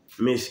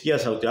 Nimesikia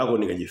sauti yako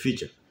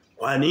nikajificha.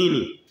 Kwa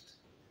nini?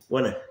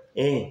 Bwana,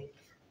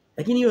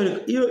 lakini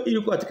hiyo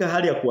ilikuwa katika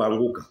hali ya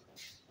kuanguka.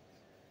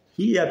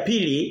 Hii ya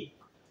pili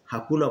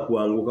hakuna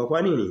kuanguka.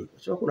 Kwa nini? Kwa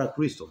sababu kuna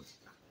Kristo.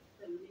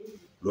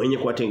 Mwenye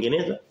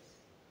kuwatengeneza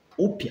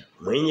upya,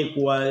 mwenye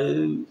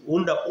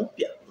kuwaunda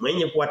upya,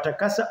 mwenye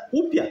kuwatakasa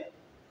upya.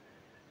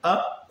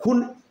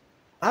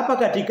 Hapa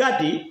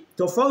katikati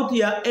tofauti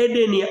ya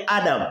Eden ya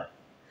Adam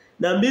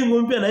na mbingu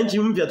mpya na nchi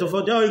mpya,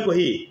 tofauti yao iko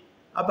hii.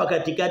 Hapa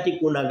katikati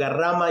kuna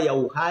gharama ya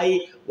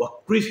uhai wa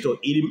Kristo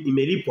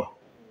imelipwa,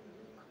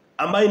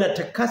 ambayo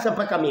inatakasa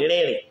mpaka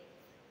milele.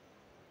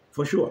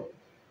 For sure.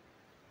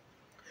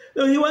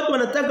 Leo hii watu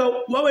wanataka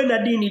wawe na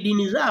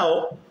dini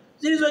zao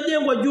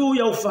zilizojengwa juu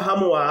ya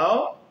ufahamu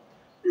wao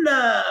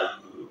na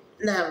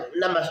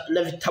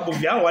vitabu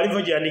vyao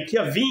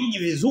walivyojiandikia vingi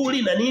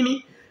vizuri na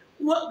nini.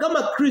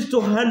 Kama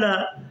Kristo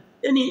hana,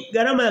 yani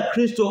gharama ya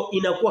Kristo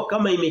inakuwa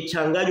kama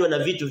imechanganywa na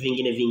vitu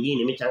vingine,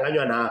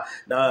 imechanganywa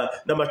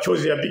na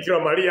machozi ya Bikira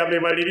Maria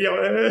amemalilia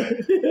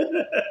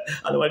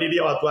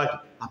anawalilia watu wake.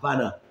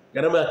 Hapana.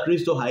 Gharama ya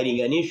Kristo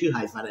hailinganishwi,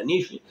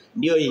 haifananishwi,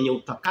 ndio yenye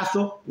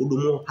utakaso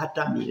hudumu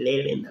hata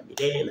milele na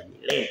milele na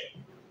milele.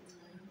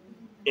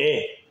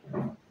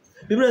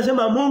 Biblia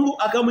inasema Mungu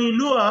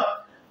akamuinua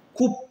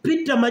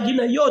kupita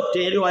majina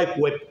yote yaliyowahi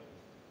kuwepo,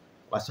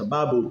 kwa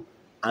sababu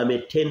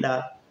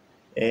ametenda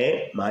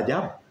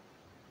maajabu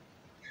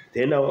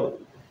tena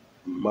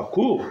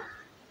makuu.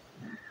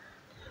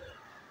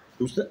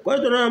 Kwa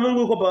hiyo tunaona Mungu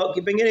yuko,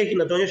 kipengele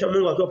kinatuonyesha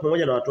Mungu akiwa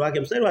pamoja na watu wake.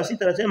 Mstari wa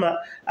 6 anasema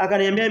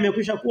akaniambia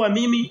imekwisha kuwa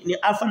mimi ni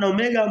Alfa na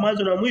Omega,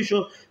 mwanzo na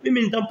mwisho.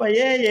 Mimi nitampa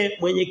yeye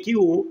mwenye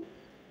kiu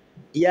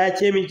ya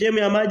chemichemi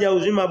ya maji ya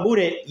uzima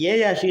bure.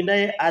 Yeye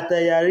ashindaye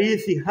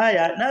atayarithi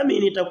haya, nami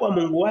nitakuwa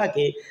Mungu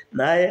wake,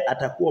 naye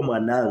atakuwa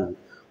mwanangu.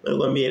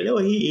 Nakwambia leo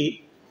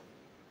hii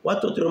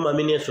watu wote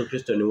wanaoamini Yesu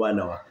Kristo ni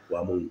wana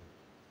wa Mungu.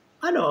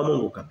 Wana wa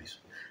Mungu kabisa.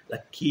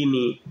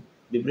 Lakini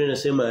Biblia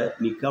inasema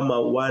ni kama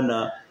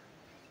wana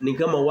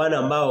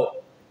ambao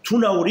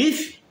tuna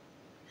urithi.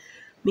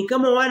 Ni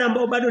kama wana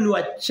ambao bado ni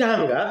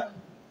wachanga.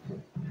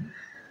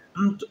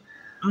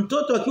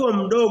 Mtoto akiwa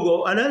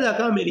mdogo anaweza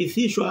akawa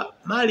amerithishwa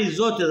mali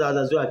zote za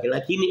wazazi wake,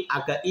 lakini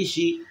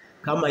akaishi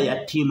kama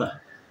yatima.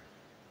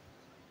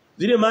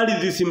 Zile mali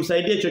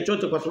zisimsaidie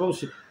chochote kwa sababu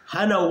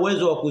hana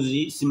uwezo wa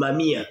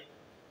kuzisimamia.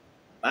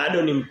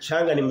 Bado ni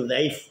mchanga, ni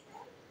mdhaifu.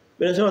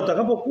 Tunasema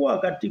tutakapokuwa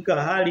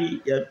katika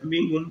hali ya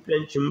mbingu mpya,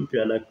 nchi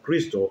mpya na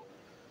Kristo,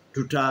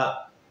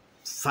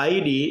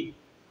 tutafaidi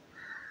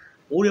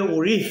ule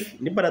urithi.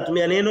 Ndipo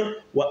anatumia neno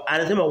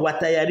anasema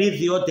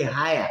watayarithi yote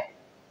haya.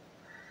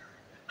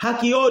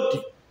 Haki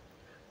yote.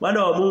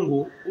 Mwana wa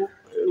Mungu,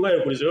 wewe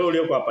kulizoea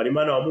ulioko hapa ni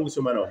mwana wa Mungu,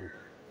 sio mwana wa Mungu.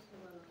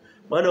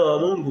 Mwana wa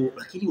Mungu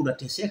lakini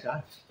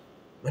unateseka.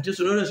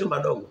 Mateso leo sio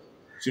madogo.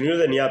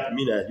 Siniweza ni yapi,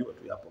 mimi najua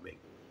tu yapo mengi.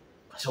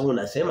 Kwa sababu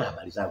unasema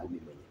habari zangu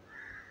mimi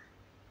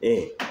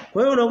mwenyewe.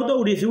 Kwa hiyo unakuta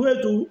urithi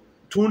wetu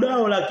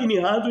tunao, lakini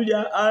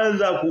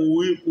hatujaanza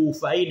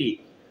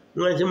kuufaidi.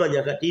 Mungu anasema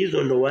nyakati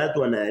hizo ndio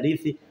watu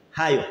wanarithi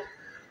hayo.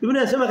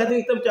 Biblia inasema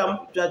katika kitabu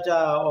cha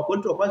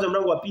Wakorintho wa kwanza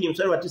mlango wa 2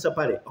 mstari wa 9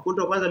 pale.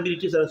 Wakorintho wa kwanza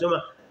 2:9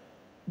 anasema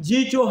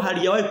jicho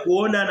halijawahi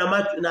kuona na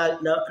macho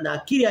na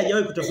akili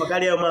haijawahi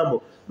kutafakari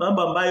hayo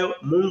mambo ambayo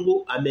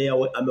Mungu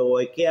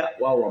amewawekea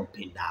wao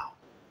wampendao.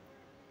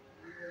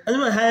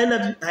 Anasema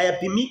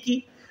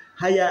hayapimiki,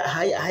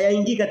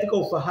 hayaingii katika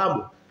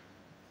ufahamu.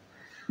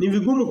 Ni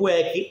vigumu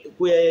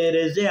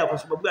kuyaelezea kwa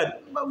sababu gani?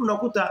 Sababu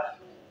unakuta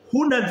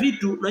huna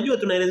vitu, unajua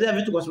tunaelezea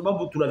vitu kwa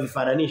sababu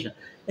tunavifananisha.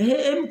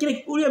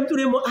 Kile ule mtu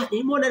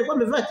nimeona alikuwa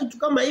amevaa kitu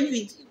kama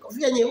hivi,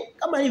 kofia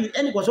kama hivi,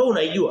 yani kwa sababu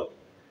unaijua.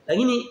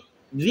 Lakini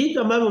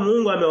vitu ambavyo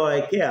Mungu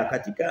amewawekea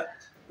katika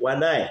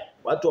wanaye,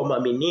 watu wa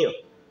maaminio,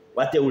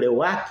 wateule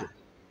wake.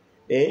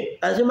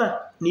 Anasema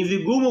ni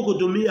vigumu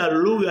kutumia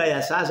lugha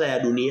ya sasa ya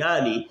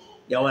duniani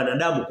ya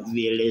wanadamu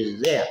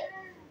kuvielezea.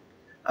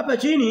 Hapa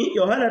chini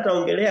Yohana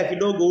ataongelea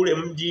kidogo ule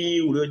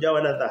mji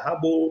uliojawa na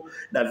dhahabu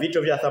na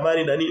vitu vya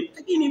thamani na nini.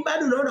 Lakini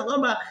bado unaona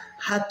kwamba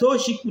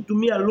hatoshi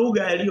kutumia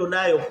lugha aliyo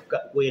nayo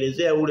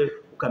kuelezea ule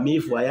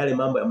ukamilifu wa yale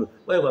mambo ya Mungu.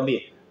 Wewe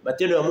kwambie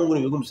matendo ya Mungu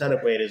ni vigumu sana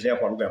kuelezea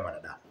kwa lugha ya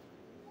wanadamu.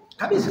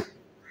 Kabisa.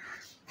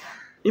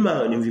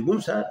 Ni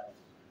vigumu sana.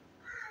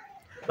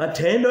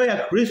 Matendo ya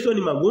Kristo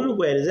ni magumu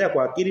kuelezea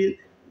kwa akili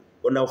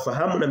na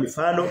ufahamu na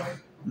mifano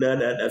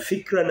na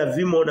fikra na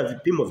vimo na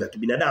vipimo vya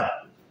kibinadamu.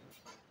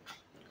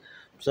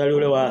 Mstari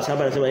ule wa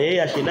 7 anasema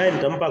yeye ashindaye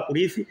nitampa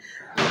kurithi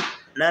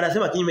na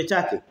anasema kinyume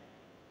chake.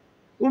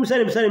 Huu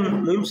mstari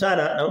muhimu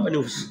sana, naomba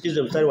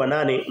niusisitize mstari wa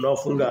 8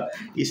 unaofunga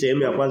hii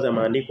sehemu ya kwanza ya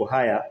maandiko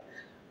haya.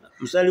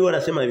 Mstari huu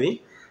anasema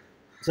hivi,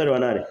 mstari wa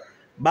 8.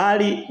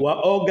 Bali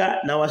waoga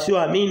na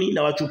wasioamini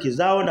na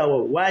wachukizao na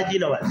wauaji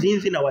na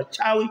wazinzi na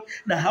wachawi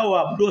na hao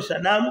waabudu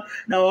sanamu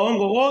na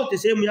waongo wote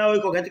sehemu yao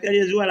iko katika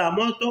ile ziwa la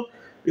moto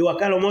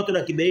liwakalo moto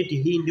na kiberiti.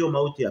 Hii ndio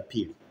mauti ya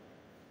pili.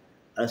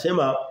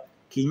 Anasema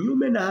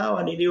kinyume na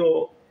hawa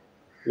nilio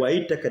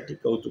waita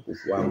katika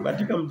utukufu wangu,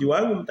 katika mji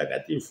wangu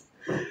mtakatifu,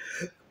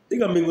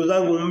 katika mbingu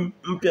zangu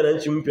mpya na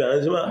nchi mpya.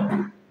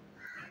 Anasema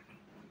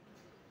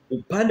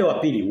upande wa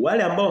pili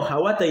wale ambao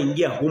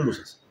hawataingia humu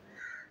sasa.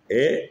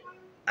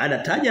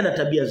 Anataja na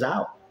tabia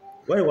zao.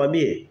 Wale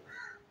waambie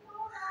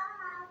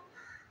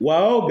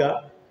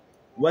waoga,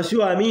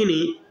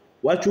 wasioamini,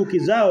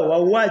 wachukizao,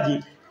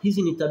 wauaji,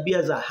 hizi ni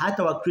tabia za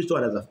hata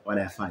Wakristo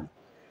wanayafanya.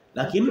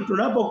 Lakini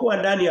tunapokuwa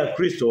ndani ya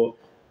Kristo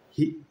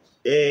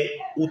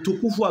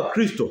utukufu wa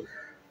Kristo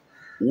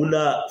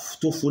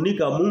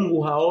unatufunika.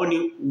 Mungu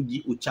haoni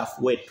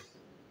uchafu wetu.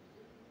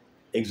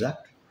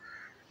 Exactly.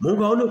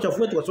 Mungu haoni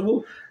uchafu wetu kwa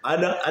sababu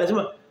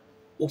anasema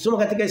ukisoma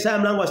katika Isaya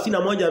mlango wa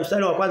 61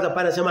 mstari wa kwanza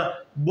pale anasema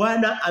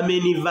Bwana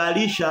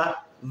amenivalisha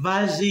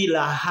vazi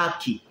la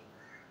haki.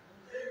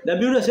 Na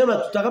Biblia inasema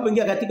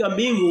tutakapoingia katika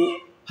mbingu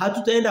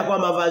hatutaenda kwa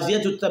mavazi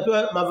yetu,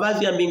 tutapewa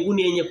mavazi ya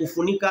mbinguni yenye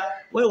kufunika.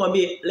 Wewe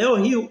mwambie leo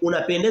hii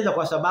unapendeza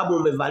kwa sababu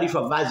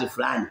umevalishwa vazi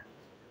fulani.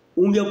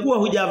 Ungekuwa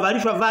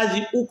hujavalishwa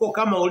vazi uko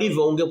kama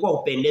ulivyo ungekuwa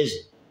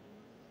upendezi.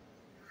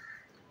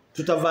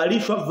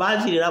 Tutavalishwa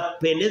vazi la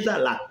kupendeza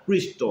la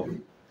Kristo.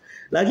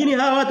 Lakini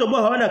hawa watu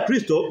ambao hawana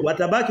Kristo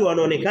watabaki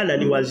wanaonekana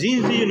ni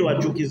wazinzi, ni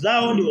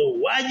wachukizao, ni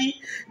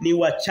wauaji, ni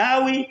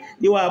wachawi,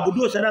 ni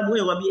waabudu sanamu.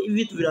 Wewe mwambie hivi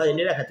vitu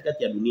vinaendelea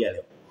katikati ya dunia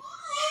leo.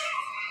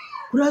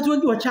 Kuna watu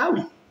wengi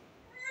wachawi.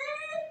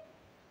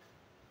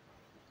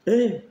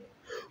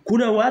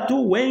 Kuna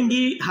watu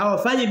wengi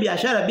hawafanyi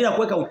biashara bila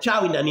kuweka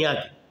uchawi ndani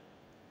yake.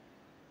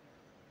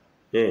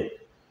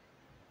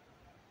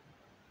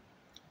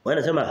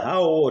 Wanasema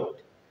hao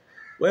wote.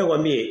 Wewe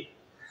mwambie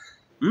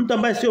mtu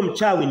ambaye sio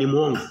mchawi ni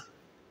muongo.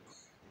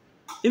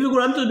 Hivi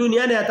kuna mtu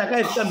duniani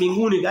atakayefika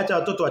mbinguni kaacha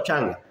watoto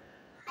wachanga?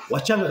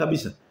 Wachanga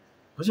kabisa.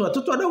 Kwa sababu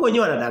watoto wadogo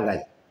wenyewe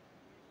wanadanganya.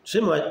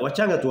 Tuseme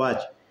wachanga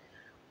tuache.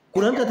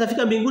 Kuna mtu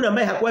atafika mbinguni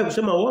ambaye hakuwahi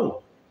kusema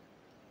uongo?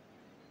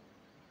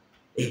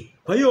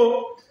 Kwa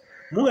hiyo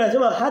Mungu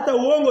anasema hata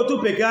uongo tu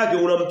peke yake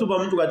unamtupa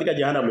mtu katika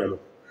jehanamu ya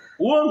moto.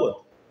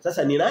 Uongo.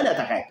 Sasa ni nani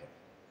atakaye?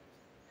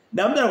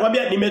 Na mtu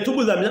anakuambia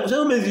nimetubu dhambi.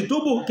 Sasa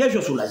umezitubu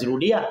kesho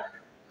unazirudia.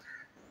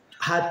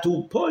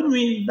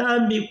 Hatuponywi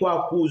dhambi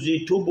kwa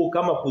kuzitubu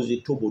kama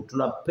kuzitubu.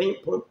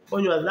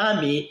 Tunaponywa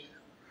dhambi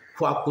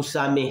kwa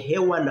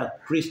kusamehewa na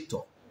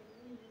Kristo.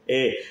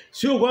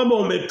 Sio kwamba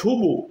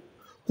umetubu.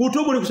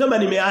 Kutubu ni kusema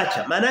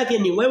nimeacha. Maana yake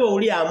ni wewe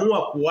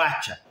uliyeamua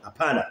kuacha.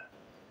 Hapana.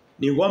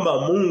 Ni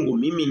kwamba Mungu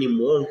mimi ni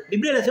muongo.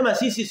 Biblia inasema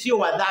sisi sio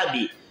wa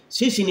dhambi.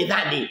 Sisi ni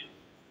dhambi.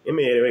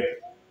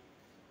 Imeeleweka.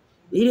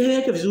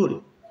 Ieleweke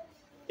vizuri.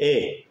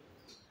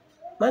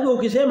 Maana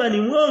ukisema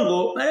ni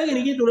mwongo, maana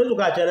ni kitu unaweza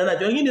kuachana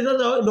nacho. Lakini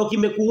sasa ndio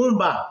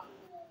kimekuumba.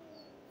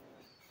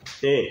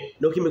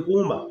 Ndio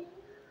kimekuumba.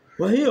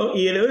 Kwa hiyo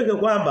ieleweke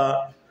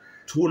kwamba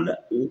tuna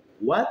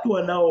watu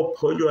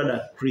wanaoponywa na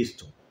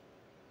Kristo.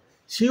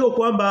 Sio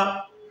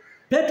kwamba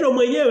Petro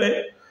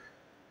mwenyewe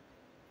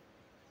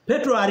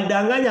Petro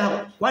alidanganya,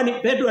 kwani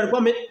Petro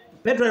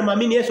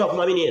alimwamini Yesu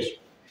akumwamini Yesu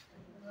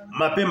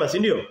mapema, si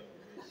ndio?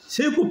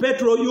 Siku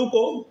Petro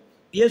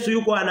Yesu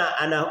yuko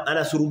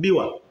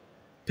anasurubiwa.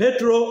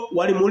 Petro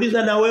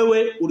walimuuliza na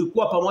wewe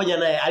ulikuwa pamoja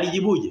naye,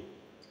 alijibuje?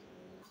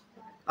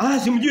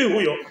 simjui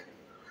huyo.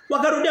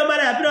 Wakarudia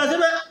mara ya pili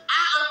wasema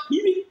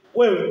mimi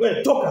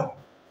wewe toka.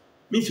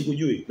 Mimi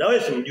sikujui na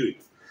wewe simjui.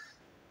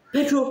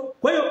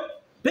 Kwa hiyo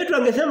Petro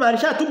angesema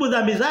alishatubu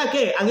dhambi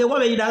zake, angekuwa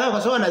amejidanganya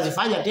kwa sababu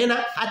anazifanya tena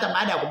hata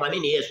baada ya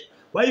kumwamini Yesu.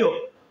 Kwa hiyo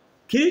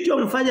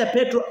kilichomfanya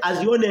Petro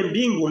azione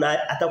mbingu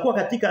na atakuwa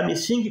katika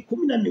misingi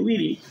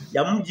 12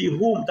 ya mji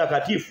huu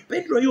mtakatifu.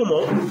 Petro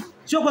yumo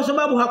sio kwa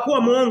sababu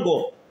hakuwa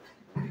muongo.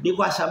 Ni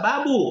kwa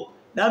sababu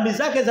dhambi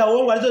zake za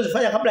uongo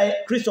alizozifanya kabla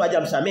Kristo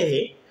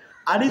hajamsamehe,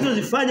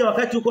 alizozifanya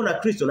wakati uko na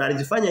Kristo na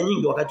alizifanya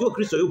nyingi wakati huo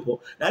Kristo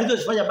yupo, na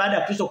alizozifanya baada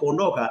ya Kristo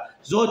kuondoka,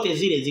 zote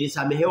zile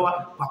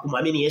zilisamehewa kwa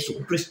kumwamini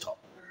Yesu Kristo.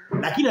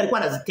 Lakini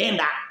alikuwa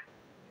anazitenda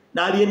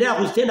na aliendelea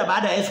kuzitenda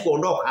baada ya Yesu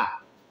kuondoka.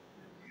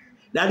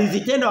 Na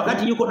alizitenda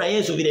wakati yuko na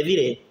Yesu vile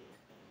vile.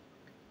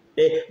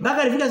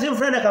 Mpaka alifika sehemu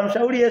fulani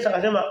akamshauri Yesu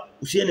akasema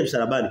usiende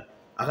msalabani.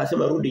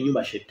 Akasema rudi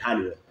nyuma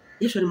shetani wewe.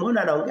 Yesu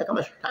alimuona anaongea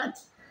kama shetani.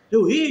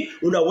 Leo hii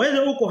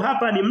unaweza uko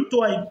hapa ni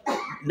mtu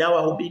na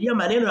wahubiria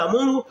maneno ya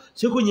Mungu,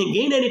 siku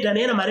nyingine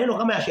nitanena maneno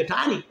kama ya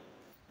shetani.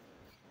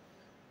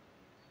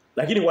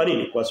 Lakini kwa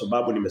nini? Kwa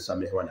sababu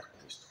nimesamehewa na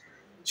Kristo.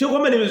 Sio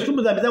kwamba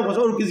nimezitubu dhambi zangu kwa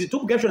sababu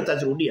ukizitubu kesho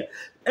nitazirudia.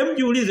 Hem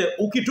jiulize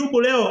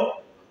ukitubu leo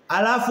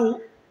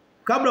alafu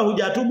kabla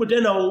hujatubu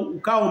tena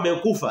ukao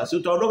umekufa, si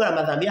utaondoka na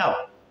madhambi yao?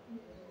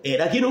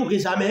 Lakini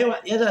ukisamehewa,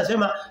 Yesu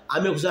anasema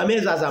amekusamehe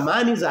za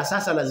zamani, za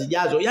sasa na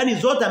zijazo. Yaani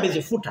zote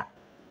amezifuta.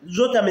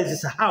 Zote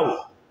amezisahau.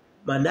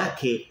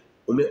 Manake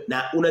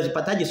na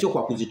unazipataje sio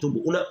kwa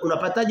kuzitubu.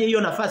 Unapataje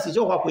hiyo nafasi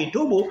sio kwa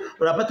kuitubu,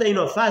 unapata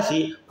hiyo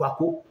nafasi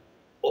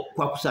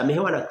kwa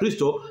kusamehewa na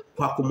Kristo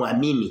kwa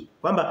kumwamini.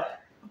 Kwamba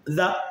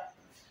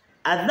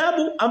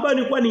adhabu ambayo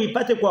nilikuwa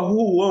niipate kwa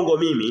huu uongo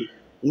mimi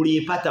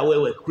uliipata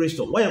wewe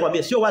Kristo. Ngoja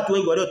nikwambie sio watu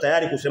wengi walio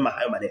tayari kusema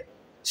hayo maneno.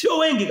 Sio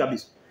wengi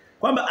kabisa.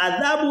 Kwamba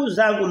adhabu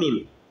zangu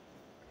mimi.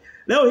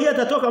 Leo hii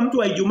atatoka mtu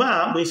wa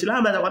Ijumaa,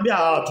 Muislamu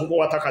atakwambia tuko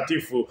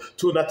watakatifu,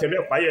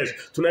 tunatembea kwa Yesu,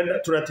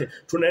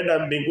 tunaenda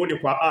mbinguni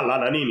kwa Allah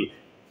na nini.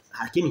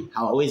 Lakini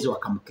hawawezi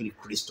wakamkiri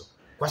Kristo.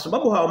 Kwa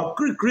sababu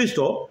hawamkiri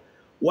Kristo,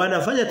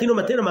 wanafanya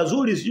matendo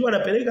mazuri, sijui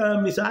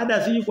wanapeleka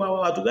misaada sijui kwa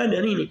watu gani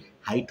na nini,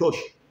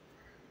 haitoshi.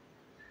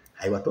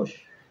 Haiwatoshi.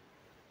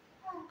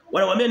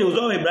 Wanamwambia ni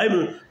uzao wa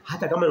Ibrahimu,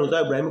 hata kama ni uzao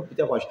wa Ibrahimu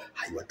kupitia kwa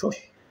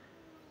haiwatoshi.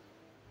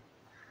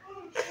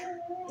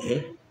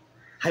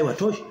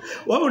 Haiwatoshi.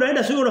 Wewe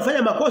unaenda sio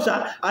unafanya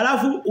makosa,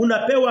 alafu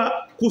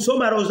unapewa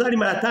kusoma rozari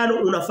mara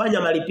 5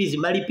 unafanya malipizi.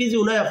 Malipizi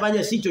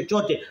unayofanya si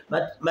chochote.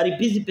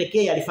 Malipizi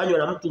pekee yalifanywa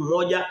na mtu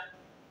mmoja,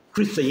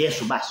 Kristo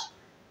Yesu basi.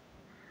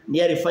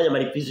 Ndiye alifanya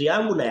malipizi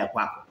yangu na ya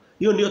kwako.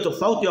 Hiyo ndio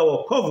tofauti ya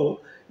wokovu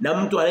na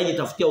mtu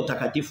anayejitafutia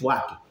utakatifu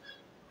wake.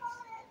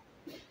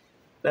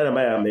 Nani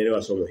ambaye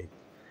ameelewa somo hili?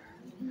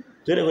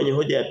 Twende kwenye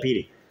hoja ya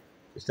pili.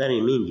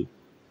 Mstari mingi.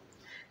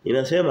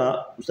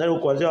 Inasema mstari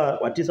kuanzia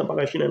wa 9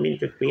 mpaka 22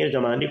 cha kipengele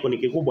cha maandiko ni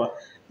kikubwa.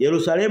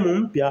 Yerusalemu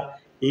mpya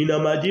ina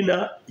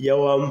majina ya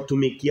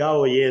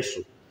wamtumikiao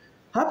Yesu.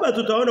 Hapa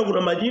tutaona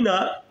kuna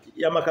majina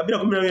ya makabila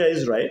 12 ya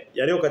Israeli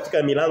yaliyo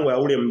katika milango ya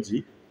ule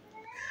mji.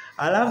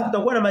 Alafu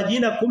kutakuwa na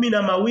majina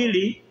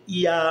 12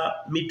 ya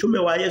mitume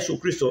wa Yesu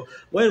Kristo.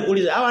 Wewe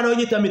kuuliza hawa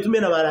wanaojiita mitume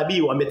na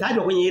manabii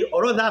wametajwa kwenye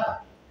orodha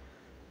hapa?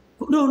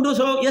 Ndio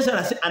so Yesu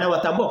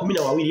anawatambua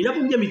 12.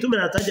 Inapokuja mitume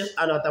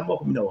anawatambua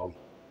 12.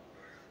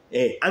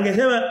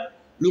 Angesema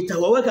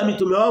nitawaweka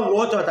mitume wangu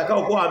wote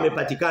watakao kuwa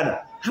wamepatikana.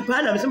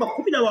 Hapana, amesema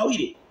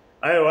 12.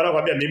 Hayo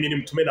wanakuambia mimi ni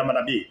mtume na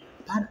manabii.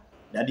 Hapana,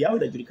 idadi yao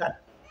inajulikana.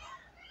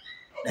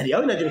 Idadi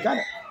yao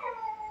inajulikana.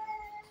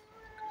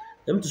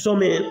 Hem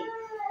tusome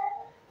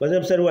kwanza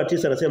mstari wa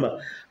 9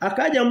 anasema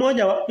akaja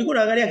mmoja niko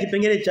naangalia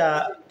kipengele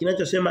cha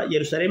kinachosema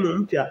Yerusalemu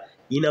mpya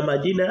ina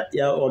majina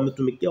ya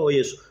wamtumikiao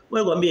Yesu.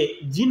 Wewe kwambie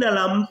jina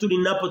la mtu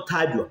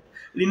linapotajwa,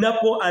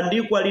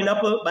 linapoandikwa,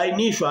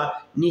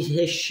 linapobainishwa ni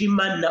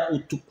heshima na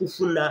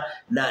utukufu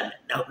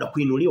na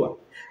kuinuliwa.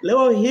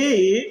 Leo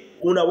hii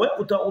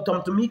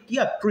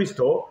utamtumikia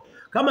Kristo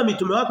kama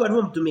mitume wake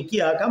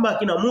walivyomtumikia, kama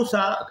akina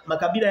Musa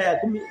makabila ya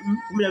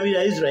 12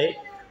 ya Israeli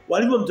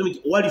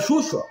walivyomtumikia,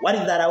 walishushwa,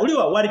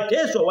 walidharauliwa,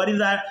 waliteswa,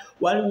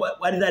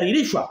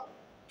 walidhalilishwa,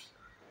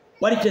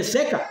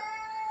 waliteseka.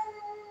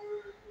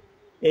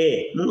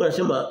 Mungu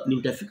anasema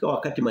nitafika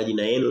wakati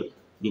majina yenu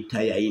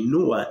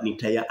nitayainua,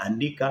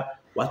 nitayaandika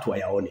watu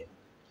wayaone.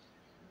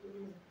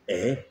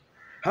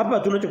 Hapa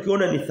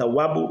tunachokiona ni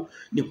thawabu,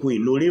 ni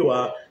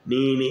kuinuliwa,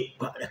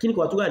 lakini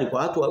kwa watu gani?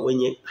 Kwa watu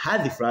wenye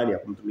hadhi fulani ya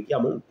kumtumikia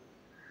Mungu.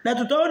 Na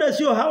tutaona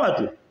sio hawa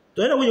tu.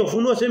 Tutaenda kwenye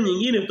Ufunuo sehemu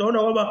nyingine tutaona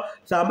kwamba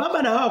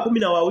sambamba na hawa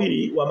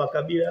 12 wa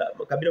makabila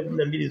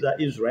 12 za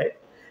Israeli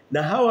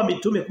na hawa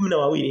mitume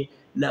 12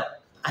 na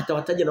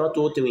atawataja na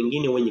watu wote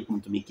wengine wenye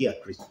kumtumikia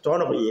Kristo.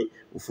 Tutaona kwenye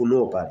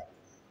Ufunuo pale.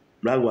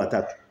 Mlango wa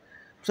 3.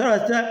 Mstari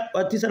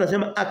wa 9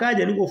 anasema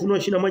akaja niko Ufunuo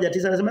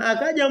 21:9 anasema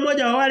akaja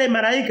mmoja wa wale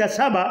malaika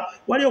 7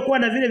 waliokuwa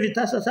na vile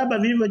vitasa 7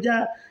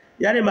 vilivyojaa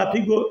yale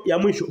mapigo ya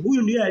mwisho.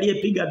 Huyu ndiye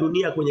aliyepiga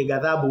dunia kwenye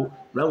ghadhabu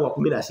mlango wa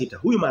 16.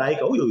 Huyu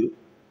malaika huyu.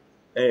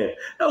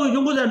 Na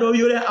ukichunguza ndio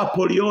yule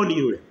Apolioni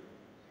yule.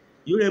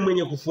 Yule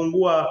mwenye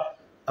kufungua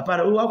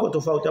hapana huyu wako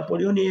tofauti.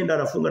 Apolioni yeye ndo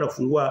anafunga na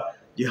kufungua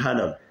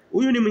jehanamu.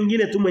 Huyu ni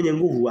mwingine tu mwenye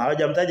nguvu,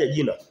 hawajamtaja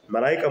jina.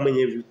 Malaika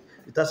mwenye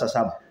vitasa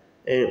 7.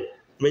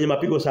 Mwenye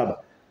mapigo 7.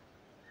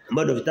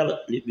 Bado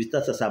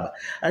vitasa 7.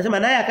 Anasema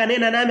naye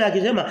akanena nami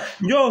akisema,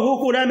 "Njoo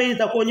huku nami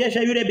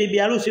nitakuonyesha yule bibi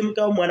harusi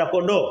mke wa mwana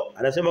kondoo."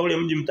 Anasema ule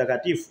mji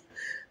mtakatifu.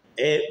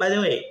 By the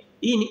way,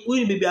 huyu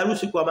ni bibi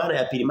harusi kwa maana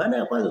ya pili. Maana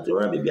ya kwanza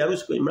tunaona bibi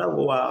harusi kwenye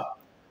mlango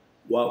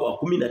wa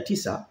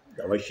 19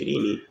 na wa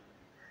 20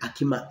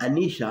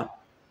 akimaanisha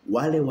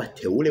wale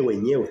wateule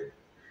wenyewe.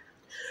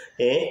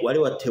 Wale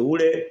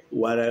wateule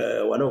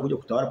wanaokuja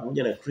kutawala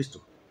pamoja na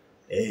Kristo.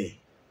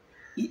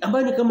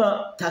 Ambayo ni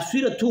kama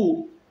taswira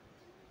tu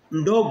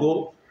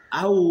ndogo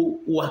au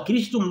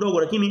uwakilishi tu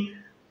mdogo, lakini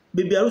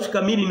bibi harusi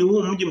kamili ni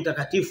huu mji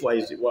mtakatifu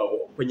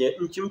kwenye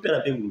nchi mpya na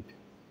mbingu mpya.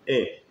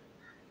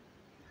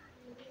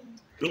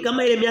 Ni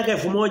kama ile miaka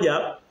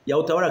 1000 ya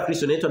utawala wa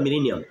Kristo inaitwa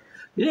millennium.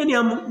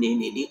 Millennium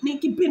ni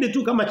kipindi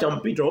tu kama cha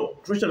mpito,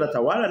 Kristo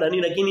anatawala na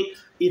nini, lakini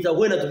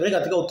itakuwa inatupeleka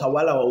katika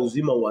utawala wa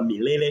uzima wa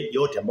milele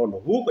yote ambao ndio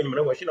huu kwenye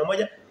mlango wa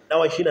 21 na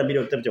wa 22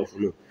 wa kitabu cha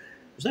Ufunuo.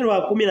 Mstari wa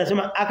 10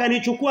 anasema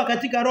akanichukua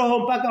katika roho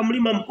mpaka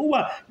mlima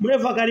mkubwa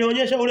mrefu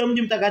akanionyesha ule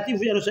mji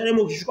mtakatifu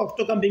Yerusalemu ukishuka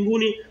kutoka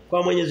mbinguni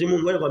kwa Mwenyezi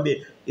Mungu. Ngoja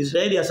nikwambie,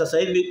 Israeli ya sasa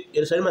hivi,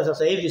 Yerusalemu ya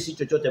sasa hivi si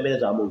chochote mbele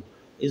za Mungu.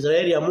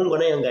 Israeli ya Mungu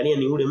anayeangalia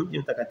ni ule mji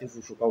mtakatifu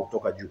ushuka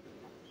kutoka juu.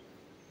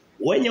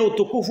 Wenye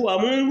utukufu wa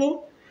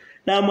Mungu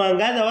na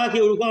mwangaza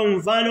wake ulikuwa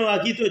mfano wa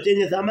kito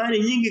chenye thamani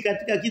nyingi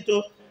katika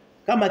kito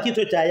kama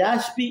kito cha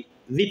yaspi.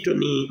 Vitu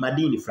ni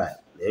madini fulani.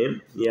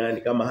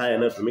 Yani kama haya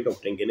yanayotumika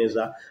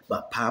kutengeneza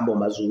mapambo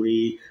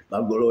mazuri,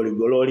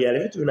 gololi yale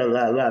vitu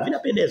vinang'aa,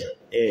 vinapendeza.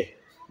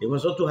 Ni kwa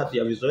sababu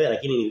hatujavizoea,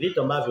 lakini ni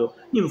vitu ambavyo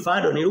ni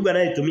mfano, ni lugha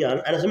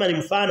anayotumia. Anasema ni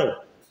mfano.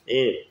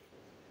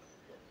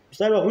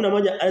 Mstari wa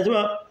 11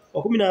 anasema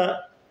wa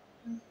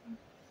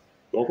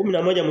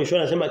 11 mwisho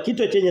anasema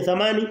kito chenye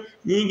thamani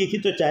nyingi,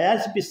 kito cha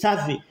yaspi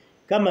safi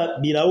kama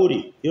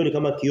bilauri, hiyo ni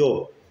kama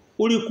kioo.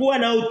 Ulikuwa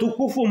na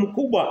utukufu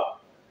mkubwa.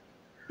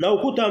 Na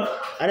ukuta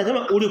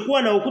anasema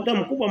ulikuwa na ukuta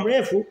mkubwa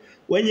mrefu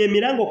wenye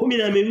milango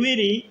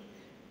 12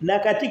 na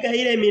katika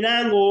ile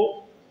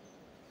milango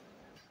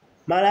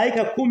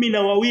malaika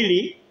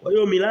 12. Kwa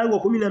hiyo milango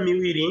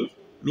 12,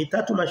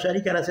 mitatu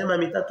mashariki anasema,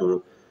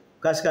 mitatu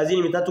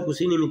kaskazini, mitatu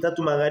kusini,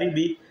 mitatu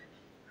magharibi.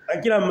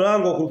 Kila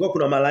mlango kulikuwa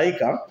kuna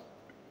malaika.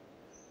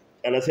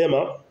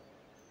 Anasema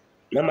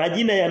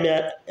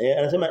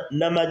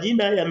na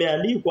majina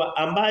yameandikwa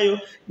ambayo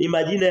ni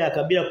majina ya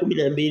kabila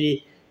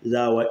 12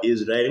 za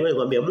Waisraeli. Wewe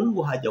kwambia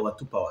Mungu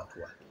hajawatupa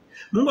watu wake.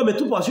 Mungu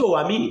ametupa wasio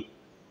waamini.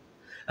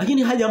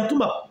 Lakini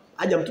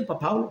hajamtupa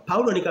Paulo.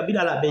 Paulo ni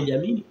kabila la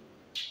Benjamini.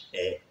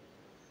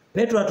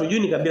 Petro hatujui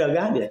ni kabila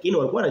gani, lakini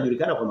walikuwa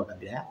wanajulikana kwa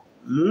makabila yao.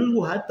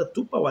 Mungu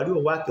hatatupa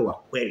walio wake wa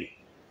kweli.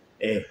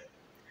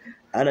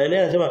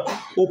 Anaendelea anasema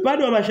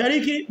upande wa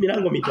mashariki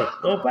milango 3,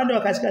 na upande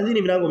wa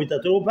kaskazini milango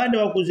 3, na upande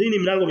wa kusini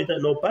milango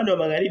 3, na upande wa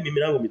magharibi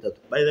milango 3.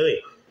 By the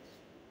way,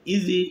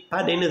 hizi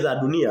pande nne za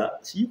dunia,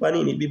 si kwa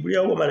nini Biblia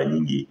huwa mara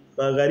nyingi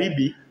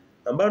magharibi,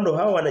 ambao ndo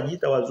hao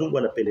wanajiita wazungu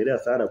wanapendelea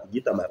sana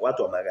kujiita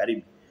watu wa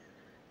magharibi,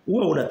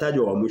 huwa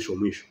unatajwa wa mwisho.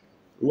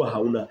 Huwa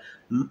hauna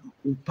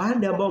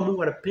upande ambao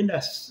Mungu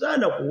anapenda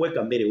sana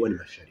kuweka mbele, huwa ni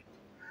mashariki.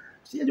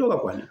 Sijajua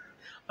kwa nini.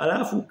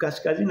 Alafu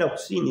kaskazini na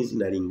kusini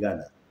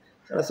zinalingana.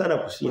 Sana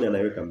kusini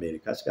anaweka mbele,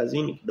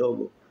 kaskazini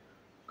kidogo.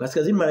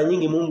 Kaskazini mara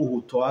nyingi Mungu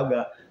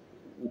hutoaga,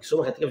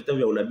 ukisoma katika vitabu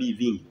vya unabii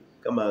vingi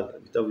kama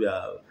vitabu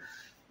vya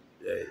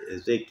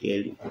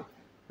Ezekiel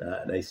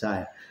na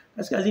Isaya.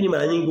 Kaskazini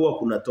mara nyingi huwa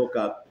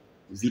kunatoka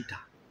vita.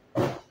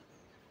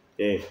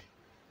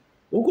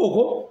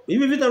 Huko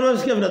hivi vita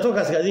tunasikia vinatoka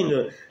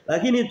kaskazini,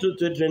 lakini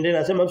tuendelee.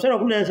 Nasema mstari wa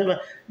 10 anasema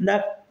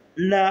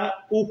na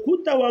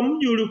ukuta wa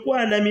mji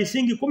ulikuwa na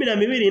misingi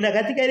 12, na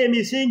katika ile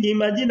misingi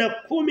majina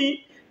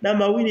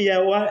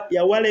 12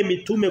 ya wale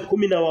mitume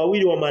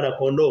 12 wa mwana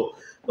kondoo.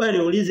 Kwa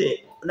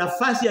niulize,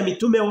 nafasi ya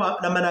mitume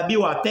na manabii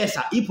wa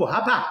pesa ipo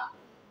hapa?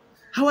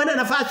 Hawana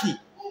nafasi.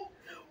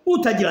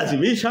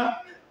 Utajilazimisha.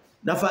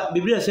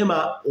 Biblia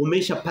inasema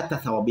umeshapata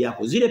thawabu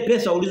yako. Zile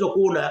pesa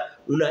ulizokuwa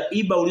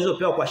unaiba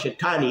ulizopewa kwa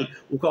shetani,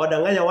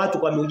 ukawadanganya watu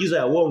kwa miujiza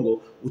ya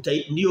uongo,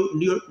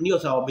 ndio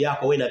thawabu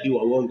yako wewe nabii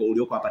wa uongo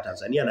ulioko hapa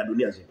Tanzania na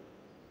dunia nzima.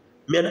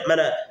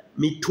 Maana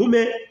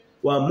mitume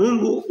wa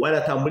Mungu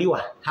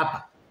wanatambuliwa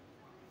hapa.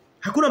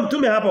 Hakuna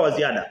mtume hapa wa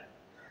ziada.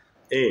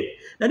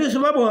 Na ndio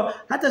sababu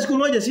hata siku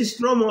moja sisi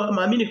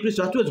tunaoamini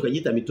Kristo hatuwezi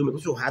kujiita mitume,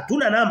 kwa sababu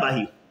hatuna namba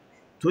hiyo.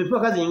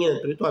 Tumepewa kazi nyingine,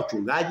 tumepewa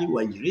wachungaji,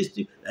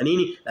 wainjilisti na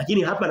nini,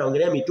 lakini hapa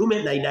naongelea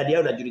mitume na idadi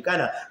yao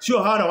inajulikana. Sio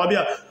hawa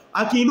anakuambia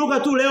akiinuka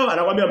tu leo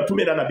anakuambia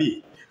mtume na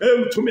nabii.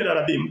 Mtume na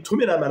nabii,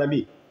 mtume na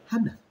manabii.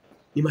 Hamna.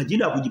 Ni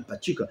majina ya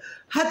kujipachika.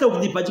 Hata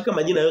ukijipachika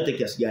majina yote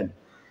kiasi gani.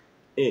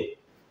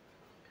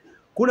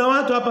 Kuna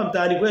watu hapa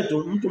mtaani kwetu,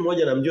 mtu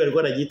mmoja namjua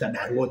alikuwa anajiita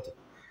Dangote.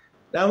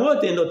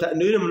 Dangote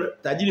ndio yule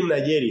tajiri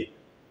Nigeria,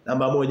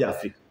 namba 1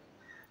 Afrika.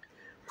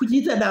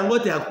 Kujiita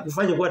Dangote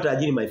hakukufanya kuwa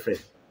tajiri my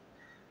friend.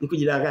 Ni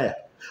kujidanganya.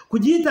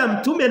 Kujiita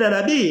mtume na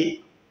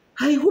nabii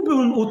haikupi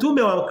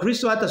utume wa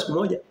Kristo hata siku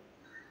moja.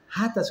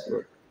 Hata siku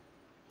moja.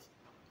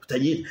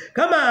 Utajiita.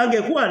 Kama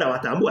angekuwa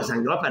anawatambua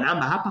sangewapa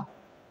namba hapa.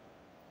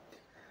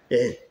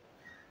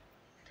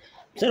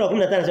 Mstari wa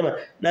 15 anasema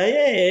na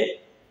yeye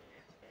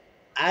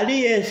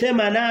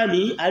aliyesema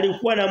nami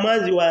alikuwa na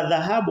mwanzi wa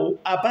dhahabu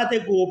apate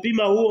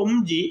kuupima huo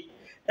mji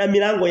na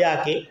milango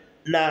yake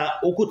na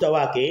ukuta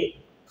wake.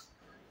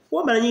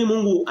 Kwa mara nyingi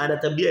Mungu ana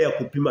tabia ya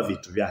kupima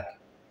vitu vyake.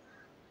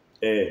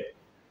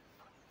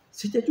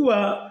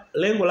 Sijajua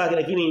lengo lake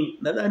lakini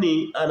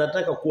nadhani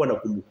anataka kuwa na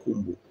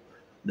kumbukumbu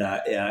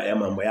ya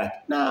mambo yake.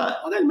 Na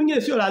wakati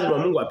mwingine sio lazima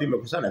Mungu apime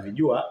kwa sana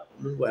vijua.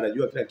 Mungu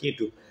anajua kila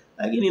kitu.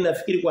 Lakini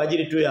nafikiri kwa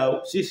ajili tu ya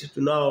sisi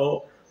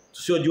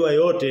tusiojua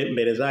yote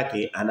mbele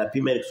zake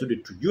anapima ili kusudi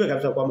tujue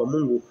kabisa kwamba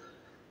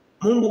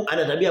Mungu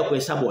ana tabia ya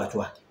kuhesabu watu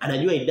wake.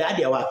 Anajua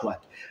idadi ya watu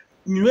wake.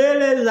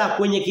 Nywele za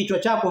kwenye kichwa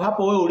chako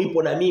hapo wewe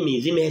ulipo na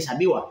mimi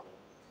zimehesabiwa.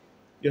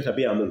 Ndio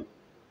tabia ya Mungu.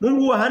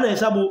 Mungu hana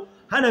hesabu,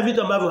 hana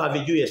vitu ambavyo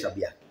havijui hesabu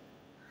yake.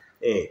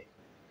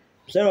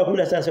 Mstari wa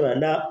 10 anasema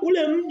na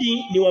ule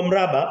mji ni wa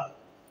mraba.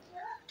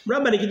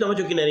 Mraba ni kitu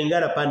ambacho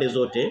kinalingana pande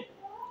zote.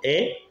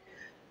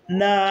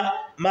 Na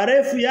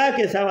marefu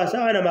yake sawa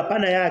sawa na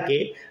mapana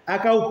yake,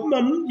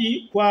 akaupima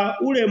mji kwa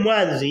ule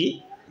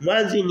mwanzi.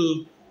 Mwanzi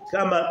ni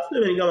kama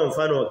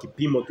mfano wa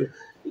kipimo tu.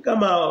 Ni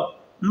kama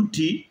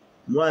mti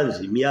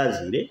mwanzi,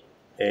 mianzi ile.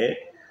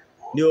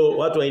 Ndio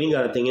watu wa Iringa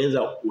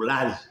wanatengeneza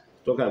ulanzi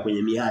kutoka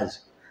kwenye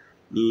mianzi.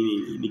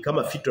 Ni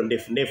kama fito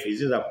ndefu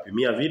hizi za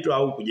kupimia vitu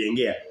au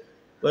kujengea.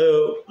 Kwa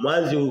hiyo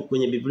mwanzi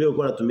kwenye Biblia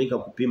ulikuwa unatumika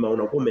kupima,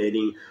 unakuwa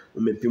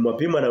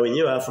umepimwa na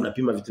wenyewe alafu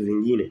unapima vitu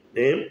vingine.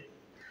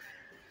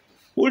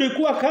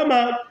 Ulikuwa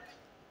kama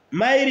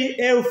maili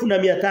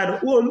 1500.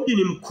 Huo mji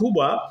ni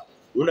mkubwa,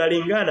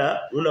 unalingana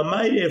una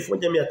maili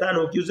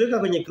 1500 ukiweka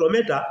kwenye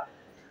kilomita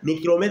ni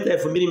kilomita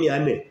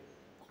 2400.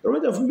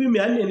 Kilomita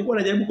 2400 nilikuwa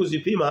najaribu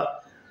kuzipima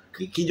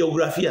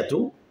kijiografia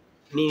tu.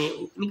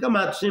 Ni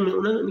kama tuseme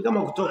ni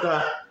kama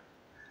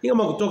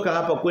kutoka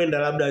hapa kwenda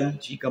labda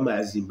nchi kama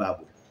ya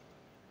Zimbabwe.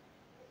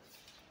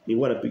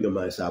 Nilikuwa napiga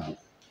mahesabu.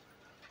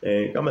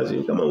 Kama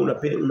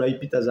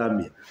unaipita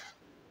Zambia.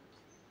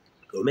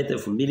 Kilomita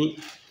 2000.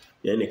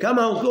 Yani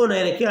kama ukiwa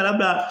unaelekea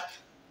labda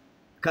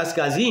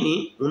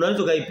kaskazini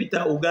unaweza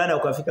kaipita Uganda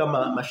ukafika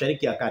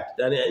mashariki ya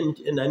kati.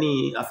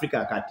 Nani Afrika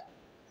ya kati.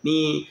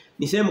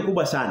 Ni sehemu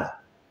kubwa sana.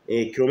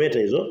 Kilomita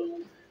hizo.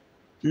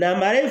 Na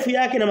marefu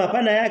yake na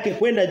mapana yake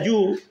kwenda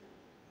juu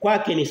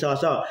kwake ni sawa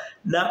sawa.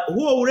 Na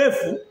huo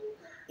urefu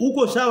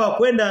uko sawa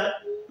kwenda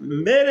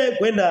mbele,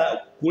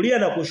 kwenda kulia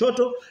na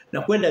kushoto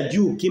na kwenda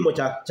juu kimo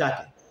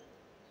chake.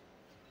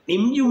 Ni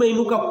mji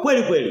umeinuka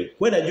kweli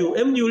kwenda juu.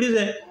 Hem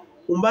jiulize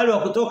umbali wa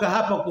kutoka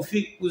hapa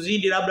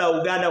kuzidi labda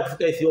Uganda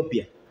kufika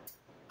Ethiopia.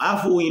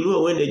 Alafu uinue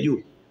uende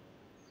juu.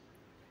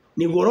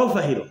 Ni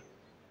ghorofa hilo.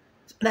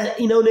 Na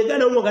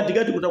inaonekana huko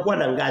katikati kutakuwa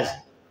na ngazi.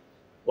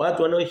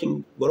 Watu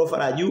wanaoishi ghorofa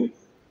la juu,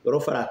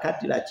 ghorofa la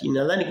kati, la chini.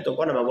 Nadhani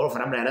kutakuwa na magorofa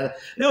labda yanaanza.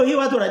 Leo hii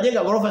watu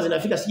wanajenga ghorofa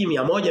zinafika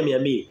 100,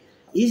 200.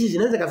 Hizi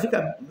zinaweza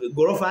kafika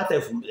ghorofa hata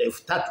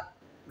 3000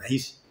 na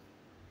hizi.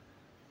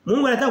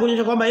 Mungu anataka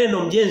kuonyesha kwamba yeye ndo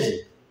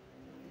mjenzi.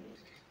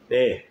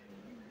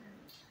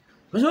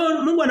 Kwa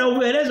sababu Mungu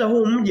anaueleza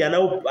huu mji,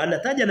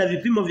 anataja na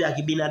vipimo vya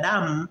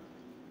kibinadamu.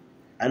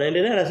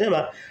 Anaendelea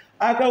anasema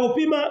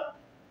akaupima.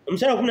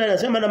 Mstari wa 10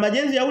 anasema na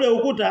majenzi ya ule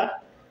ukuta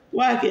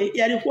wake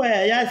yalikuwa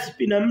ya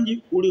yaspi na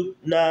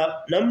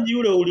mji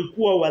ule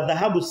ulikuwa wa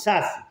dhahabu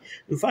safi,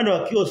 mfano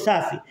wa kio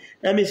safi,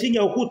 na misingi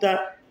ya ukuta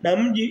wa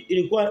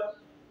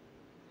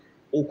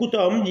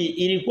mji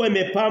ilikuwa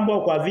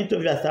imepambwa kwa vito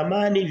vya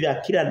thamani vya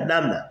kila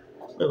namna.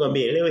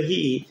 Nakwambia leo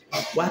hii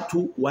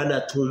watu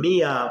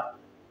wanatumia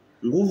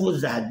nguvu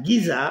za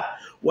giza,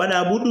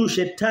 wanaabudu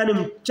shetani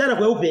mchana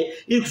kweupe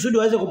ili kusudi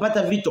waweze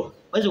kupata vito,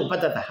 waweze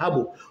kupata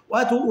dhahabu.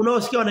 Watu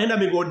unaosikia wanaenda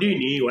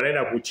migodini,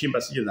 wanaenda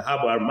kuchimba sije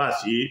dhahabu,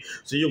 almasi,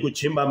 sije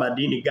kuchimba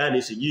madini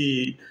gani,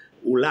 sije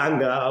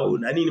ulanga au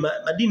nini,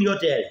 madini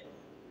yote yale.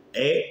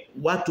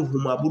 Watu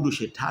humwabudu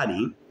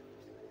shetani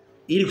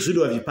ili kusudi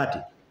wavipate.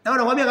 Na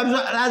wanakuambia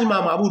kabisa lazima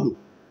amwabudu.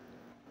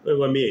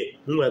 Nakwambia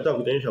Mungu anataka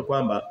kutuonyesha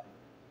kwamba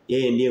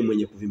yeye ndiye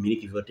mwenye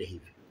kuvimiliki vyote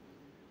hivi.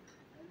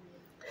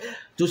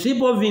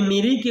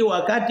 Tusipovimiliki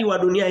wakati wa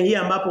dunia hii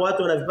ambapo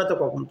watu wanavipata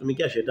kwa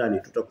kumtumikia shetani,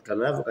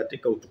 tutakutana navyo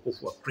katika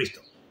utukufu wa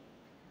Kristo.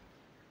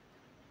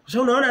 Kwa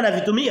sababu unaona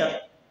anavitumia.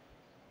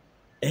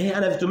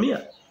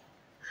 Anavitumia.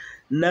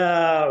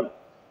 Na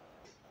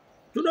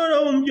tunaona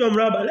huu mji wa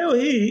mraba leo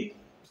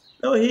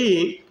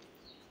hii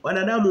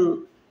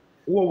wanadamu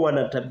huwa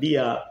wana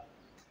tabia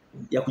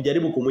ya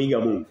kujaribu kumuiga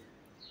Mungu.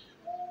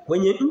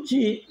 Kwenye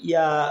nchi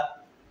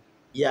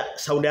ya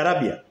Saudi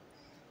Arabia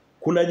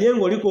kuna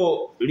jengo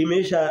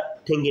limesha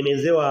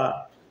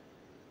tengenezewa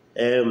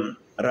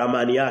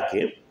ramani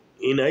yake,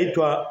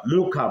 inaitwa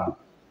Mukabu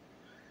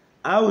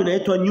au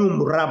inaitwa New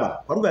Mraba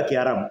kwa lugha ya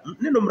Kiarabu.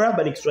 Neno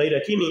mraba ni Kiswahili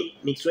lakini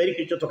ni Kiswahili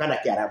kilichotokana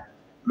na Kiarabu.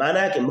 Maana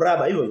yake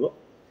mraba hivyo.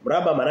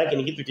 Mraba maana yake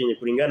ni kitu chenye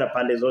kulingana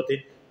pande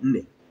zote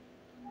 4.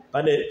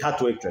 Pande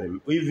 3 actually.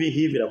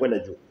 Hivi na kwenda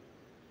juu.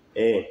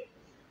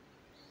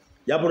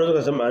 Japo unaweza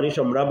kusema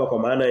anisha mraba kwa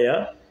maana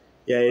ya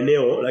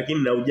eneo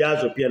lakini na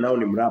ujazo pia nao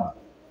ni mraba.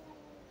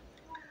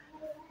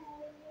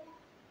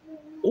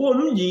 Huo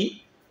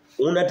mji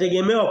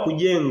unategemewa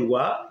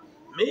kujengwa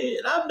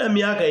labda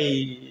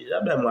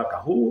labda mwaka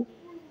huu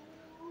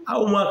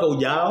au mwaka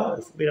ujao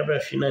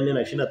 2024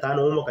 na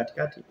 25 humo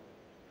katikati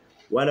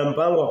wana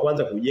mpango wa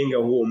kwanza kujenga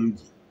huo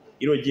mji.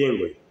 Hilo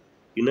jengo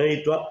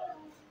inaitwa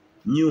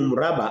New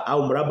Mraba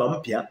au mraba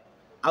mpya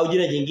au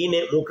jina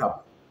jingine Mukab.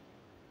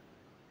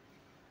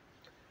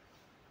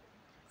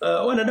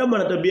 Wanadamu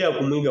wana tabia ya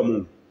kumwiga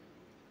Mungu.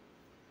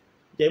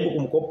 Jaribu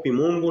kumkopi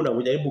Mungu na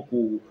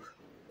kujaribu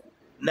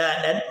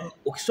na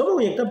ukisoma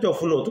kwenye kitabu cha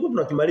Ufunuo tuko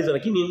tunakimaliza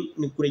lakini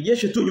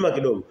nikurejeshe tu nyuma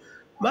kidogo.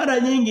 Mara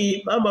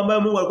nyingi mambo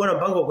ambayo Mungu alikuwa na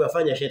mpango wa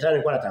kuyafanya shetani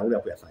alikuwa anatangulia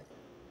kuyafanya.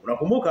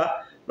 Unakumbuka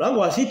mlango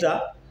wa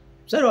 6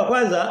 mstari wa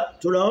kwanza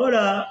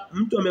tunaona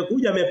mtu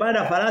amekuja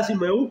amepanda farasi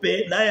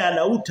mweupe naye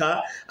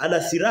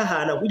ana silaha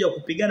anakuja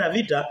kupigana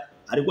vita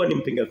alikuwa ni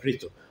mpinga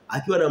Kristo.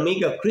 Akiwa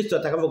anamwiga Kristo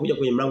atakavyokuja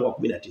kwenye mlango wa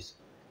 19.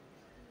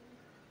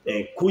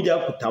 Kuja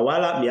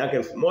kutawala miaka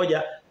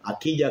 1000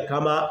 akija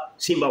kama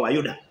simba wa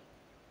Yuda.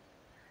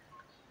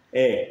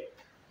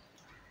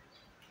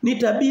 Ni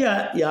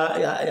tabia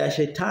ya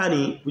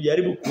shetani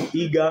kujaribu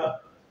kuiga.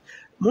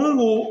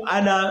 Mungu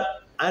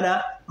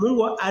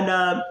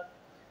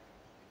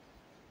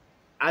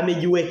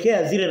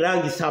amejiwekea zile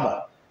rangi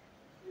 7.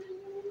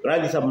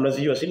 Rangi 7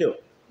 mnazijua si ndio?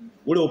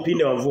 Ule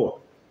upinde wa mvua.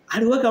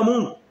 Aliweka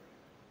Mungu.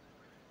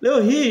 Leo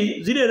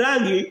hii zile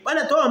rangi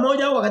wanatoa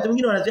moja au wakati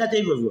mwingine wanaziacha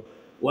hivyo hivyo.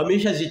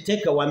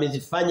 Wameshaziteka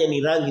wamezifanya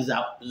ni rangi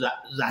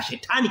za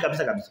shetani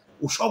kabisa.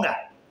 Ushoga.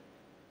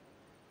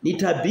 Ni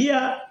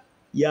tabia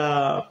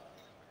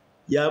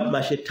ya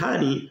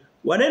mashetani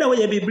wanaenda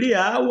kwenye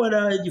Biblia au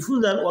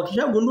wanajifunza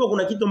wakishagundua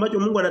kuna kitu ambacho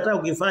Mungu anataka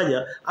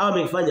kukifanya au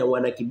amekifanya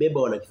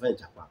wanakibeba wanakifanya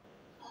cha kwao.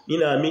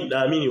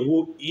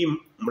 Naamini hii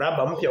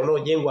mraba mpya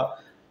unaojengwa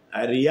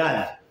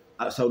Riyadh,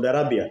 Saudi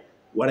Arabia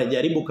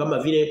wanajaribu kama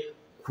vile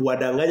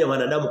kuwadanganya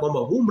wanadamu kwamba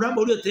huu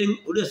mraba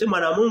uliosema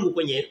na Mungu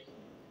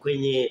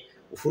kwenye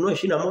Ufunuo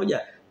 21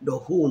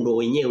 ndo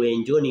wenyewe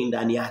njoni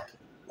ndani yake.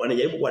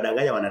 Wanajaribu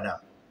kuwadanganya wanadamu.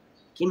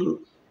 Lakini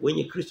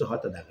wenye Kristo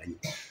hawatadanganya.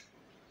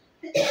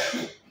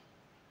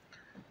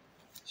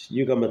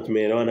 Sijui kama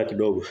tumeelewana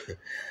kidogo.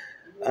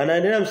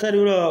 Anaendelea mstari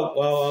ule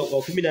wa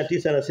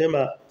 19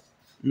 anasema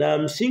na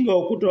msingi wa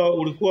ukuta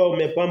ulikuwa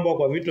umepambwa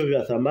kwa vitu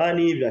vya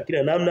thamani vya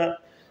kila namna.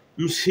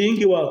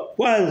 Msingi wa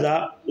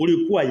kwanza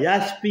ulikuwa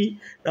yaspi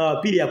na wa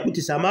pili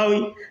yakuti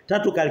samawi,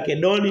 3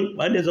 kalkedoni,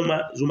 wa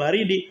 4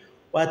 zumaridi,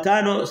 wa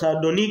 5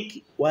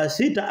 sardoniki, wa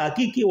 6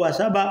 akiki, wa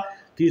 7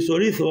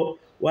 krisolitho,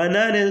 wa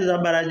 8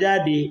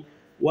 zabarajadi,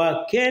 wa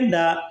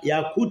 9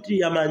 yakuti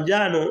ya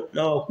manjano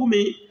na wa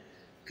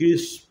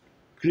 10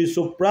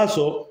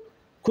 krisopraso,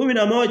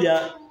 11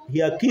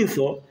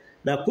 hiakintho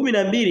na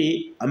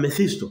 12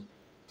 amethisto.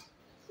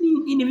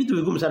 Hii ni vitu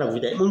vigumu sana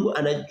kuvita. Mungu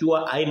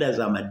anajua aina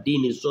za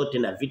madini zote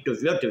na vitu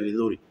vyote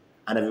vizuri.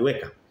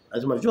 Anaviweka.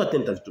 Anasema vyote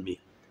nitavitumia.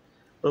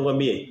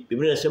 Nakwambie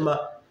Biblia inasema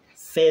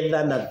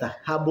fedha na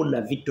dhahabu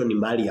na vito ni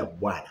mali ya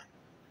Bwana.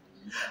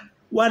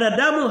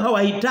 Wanadamu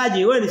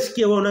hawahitaji wewe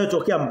nisikie wewe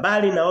unayotokea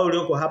mbali na wewe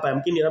ulioko hapa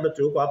yamkini labda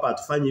tulioko hapa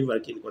hatufanyi hivyo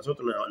lakini kwa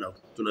sababu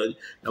tuna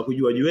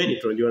kujua jueni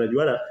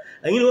tunajuana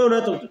lakini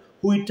wewe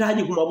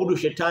huhitaji kumwabudu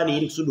shetani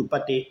ili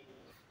kusudi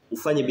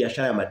ufanye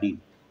biashara ya madini.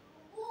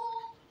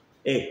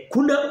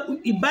 Kuna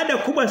ibada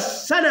kubwa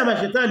sana ya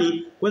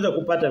mashetani kuweza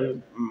kupata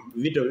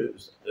vito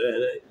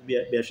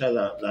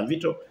biashara za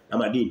vito na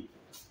madini.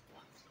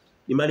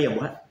 Ni mali ya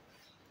Bwana.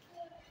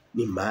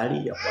 Ni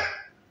mali ya Bwana.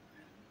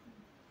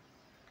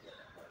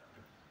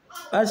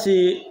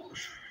 Basi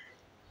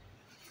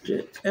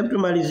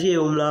tumalizie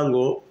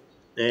mlango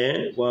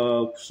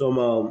kwa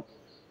kusoma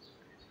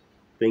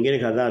pengine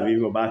kadhaa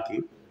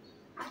vilivyobaki.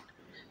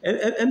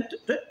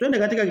 Twende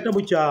katika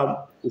kitabu cha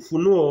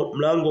Ufunuo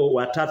mlango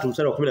wa 3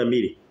 mstari wa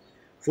 12.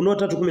 Ufunuo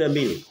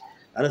 3:12.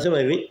 Anasema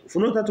hivi,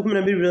 Ufunuo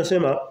 3:12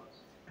 linasema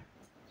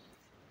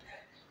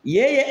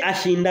yeye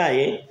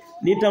ashindaye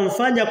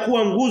nitamfanya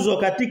kuwa nguzo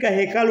katika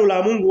hekalu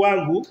la Mungu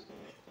wangu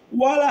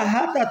wala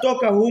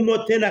hatatoka humo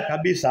tena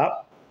kabisa.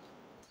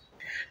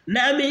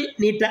 Nami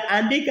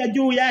nitaandika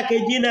juu yake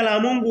jina la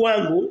Mungu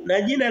wangu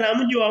na jina la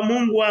mji wa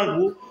Mungu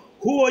wangu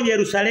huo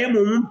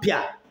Yerusalemu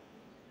mpya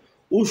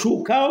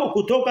ushukao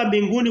kutoka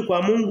mbinguni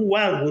kwa Mungu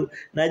wangu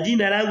na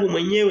jina langu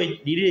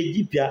mwenyewe lile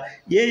jipya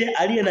yeye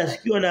aliye na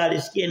sikio na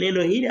alisikie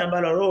neno hili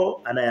ambalo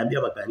Roho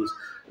anayaambia makanisa.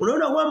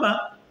 Unaona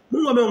kwamba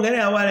Mungu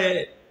ameongelea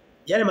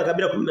yale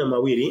makabila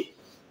 12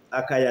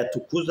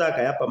 akayatukuza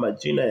akayapa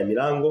majina ya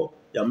milango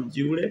ya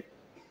mji ule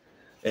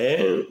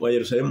wa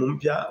Yerusalemu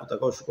mpya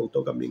utakaoshuka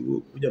kutoka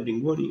mbinguni kuja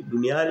mbinguni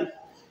duniani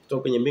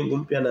kutoka kwenye mbingu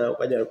mpya na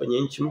ukaja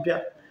kwenye nchi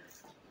mpya.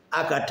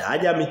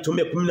 Akataja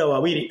mitume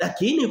 12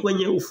 lakini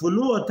kwenye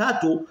Ufunuo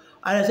 3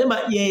 anasema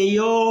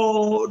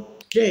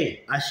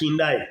yeyote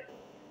ashindaye.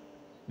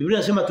 Biblia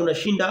inasema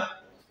tunashinda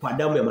kwa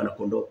damu ya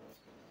mwanakondoo.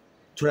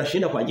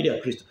 Tunashinda kwa ajili ya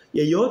Kristo.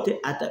 Yeyote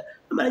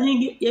mara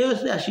nyingi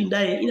yeyote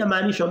ashindaye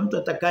inamaanisha mtu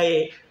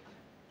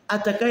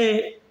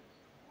atakaye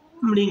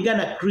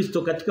mlingana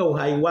Kristo katika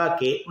uhai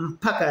wake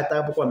mpaka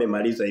atakapokuwa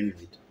amemaliza hivi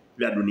vitu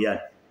vya duniani.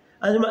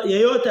 Anasema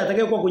yeyote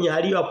atakayekuwa kwenye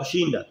hali ya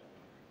kushinda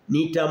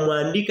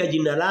nitamwandika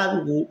jina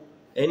langu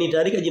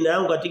nitaandika jina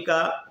langu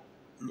katika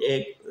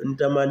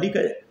nitamwandika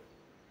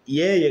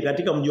yeye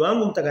katika mji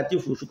wangu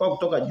mtakatifu ushuka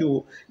kutoka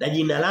juu na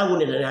jina langu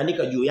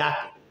nitaandika juu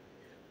yake.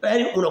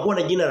 Yaani unakuwa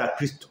na jina la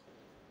Kristo.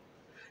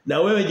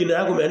 Na wewe jina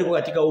lako umeandikwa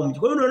katika huu mji.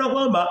 Kwa hiyo unaona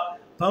kwamba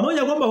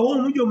pamoja kwamba huu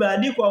mji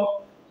umeandikwa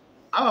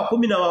hawa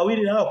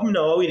 12 na hawa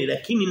 12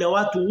 lakini na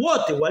watu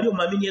wote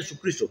waliomwamini Yesu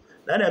Kristo.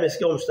 Nani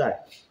amesikia mstari?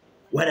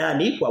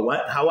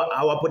 Wanaandikwa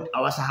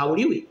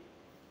hawasahauliwi.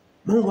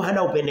 Mungu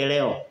hana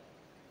upendeleo.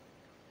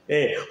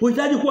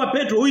 Unahitaji kuwa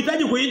Petro,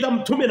 unahitaji kuita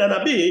mtume na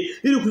nabii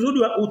ili kusudi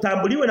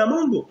utambuliwe na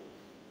Mungu.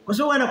 Kwa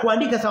sababu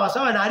anakuandika sawa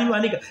sawa na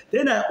alivyoandika.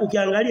 Tena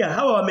ukiangalia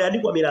hawa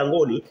wameandikwa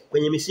milangoni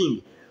kwenye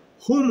misingi.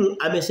 Humu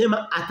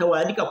amesema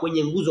atawaandika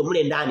kwenye nguzo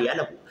mle ndani,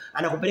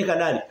 anakupeleka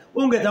ndani.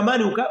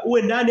 Ungetamani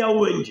uwe ndani au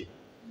uwe nje?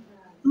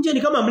 Nje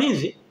ni kama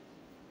mlinzi.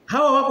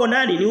 Hawa wako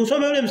ndani, ni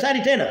usome ule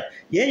mstari tena.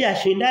 Yeye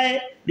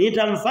ashindaye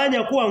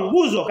nitamfanya kuwa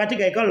nguzo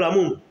katika hekalu la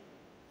Mungu.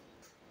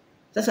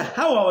 Sasa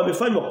hawa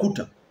wamefanywa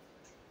kuta.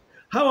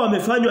 Hawa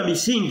wamefanywa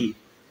misingi.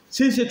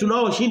 Sisi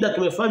tunaoshinda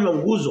tumefanywa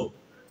nguzo.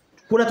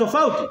 Kuna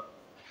tofauti?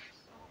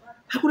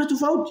 Hakuna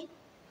tofauti.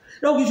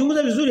 Na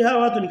ukichunguza vizuri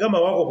hawa watu ni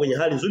kama wako kwenye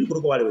hali nzuri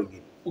kuliko wale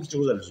wengine.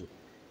 Ukichunguza vizuri.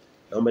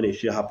 Naomba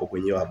niishie hapo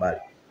kwenye hiyo habari.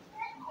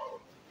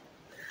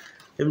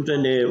 Hem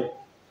tuende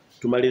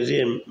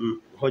tumalizie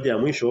hoja ya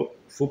mwisho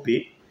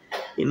fupi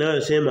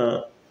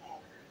inayosema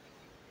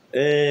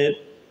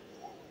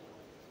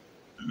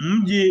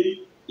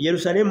mji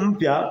Yerusalemu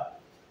mpya,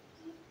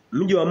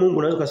 mji wa Mungu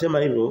unaweza kusema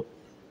hivyo,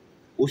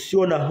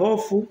 usio na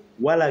hofu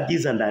wala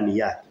giza ndani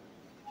yake.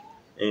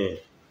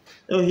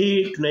 Leo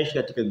hii tunaishi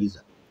katika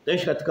giza.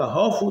 Tunaishi katika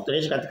hofu,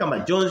 tunaishi katika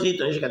majonzi,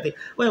 tunaishi katika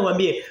wewe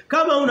mwambie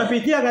kama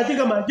unapitia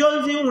katika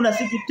majonzi,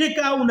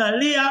 unasikitika,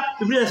 unalia,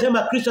 Biblia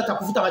inasema Kristo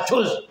atakufuta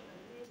machozi.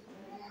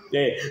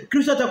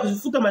 Kristo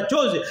atakufuta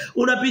machozi.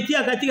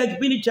 Unapitia katika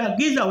kipindi cha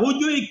giza,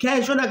 hujui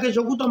kesho na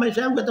kesho kutwa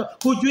maisha yangu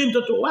hujui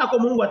mtoto wako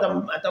Mungu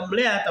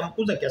atamlea,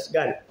 atamkuza kiasi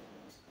gani.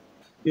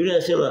 Biblia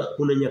inasema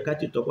kuna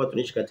nyakati tutakuwa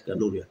tunaishi katika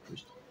nuru ya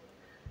Kristo.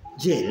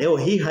 Je, leo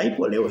hii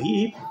haipo? Leo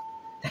hii ipo.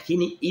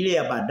 Lakini ile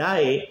ya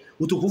baadaye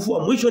utukufu wa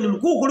mwisho ni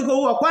mkuu kuliko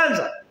huu wa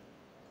kwanza.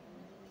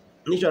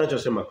 Ndicho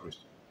anachosema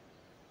Kristo.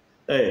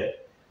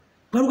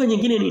 Kwa lugha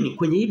nyingine nini?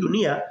 Kwenye hii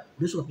dunia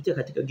unaweza kupitia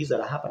katika giza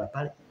la hapa na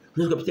pale.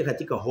 Unaweza kupitia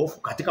katika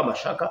hofu, katika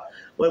mashaka.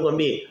 Wewe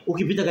mwambie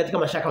ukipita katika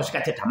mashaka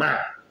usikate tamaa.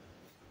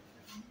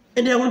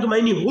 Endelea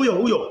kumtumaini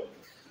huyo.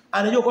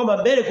 Anajua kwamba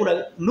mbele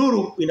kuna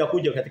nuru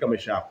inakuja katika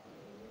maisha yako.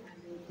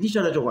 Ndicho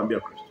anachokuambia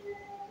Kristo.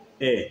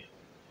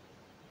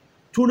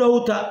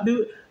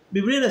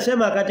 Biblia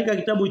inasema katika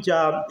kitabu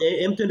cha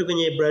twende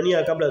kwenye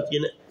Ibrania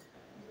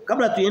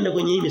kabla tuende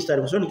kwenye hii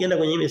mistari. Kwa sababu nikienda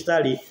kwenye hii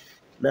mistari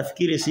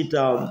nafikiri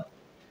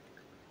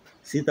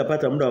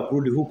sitapata muda wa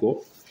kurudi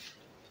huko.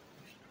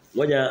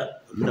 Ngoja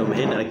muda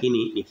umeenda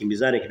lakini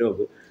nikimbizane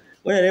kidogo.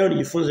 Ngoja leo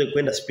nijifunze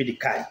kwenda speed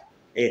kali.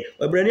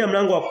 Ibrania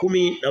mlango wa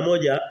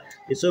 11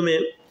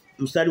 nisome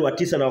mstari wa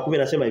 9 na wa 10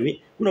 nasema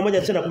hivi.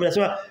 11:9 na 10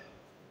 nasema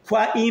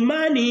kwa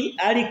imani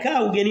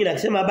alikaa ugenini,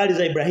 akisema habari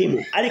za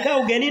Ibrahimu. Alikaa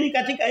ugenini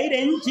katika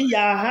ile nchi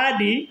ya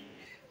ahadi,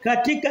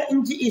 katika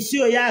nchi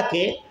isiyo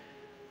yake,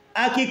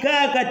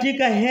 akikaa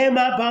katika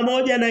hema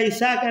pamoja na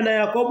Isaka na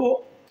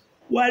Yakobo,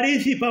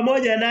 warithi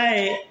pamoja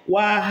naye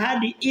wa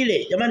ahadi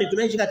ile. Jamani,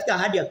 tunaishi katika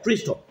ahadi ya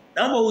Kristo.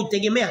 Naomba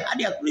uitegemee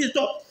ahadi ya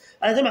Kristo.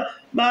 Anasema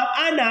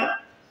maana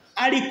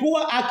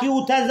alikuwa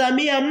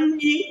akiutazamia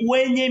mji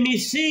wenye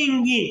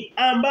misingi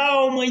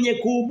ambao mwenye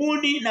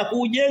kuubuni na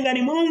kuujenga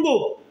ni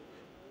Mungu.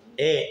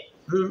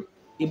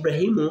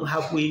 Ibrahimu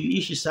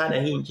hakuishi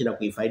sana hii nchi na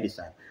kuifaidi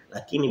sana.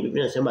 Lakini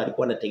Biblia inasema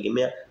alikuwa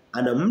anategemea,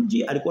 ana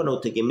mji alikuwa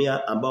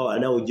anautegemea ambao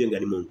anaojenga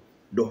ni Mungu.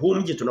 Ndio huu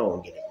mji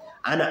tunaoongelea.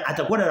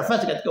 Atakuwa na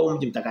nafasi katika huu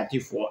mji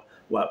mtakatifu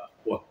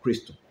wa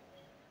Kristo.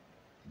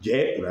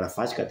 Je, una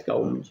nafasi katika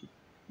huu mji?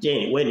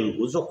 Je, wewe ni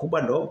nguzo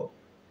kubwa ndogo?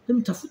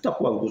 Mtafuta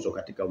kuwa nguzo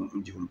katika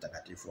mji huu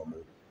mtakatifu wa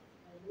Mungu.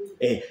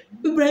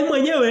 Ibrahimu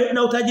mwenyewe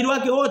na utajiri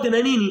wake wote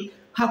na nini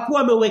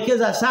hakuwa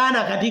amewekeza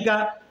sana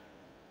katika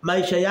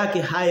maisha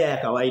yake haya ya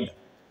kawaida.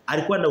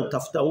 Alikuwa na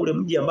utafuta ule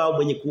mji ambao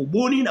mwenye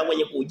kuubuni na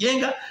mwenye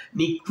kujenga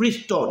ni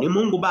Kristo, ni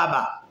Mungu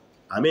Baba.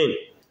 Amen.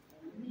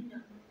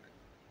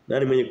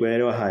 Nani mwenye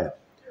kuelewa haya?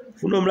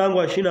 Ufunuo mlango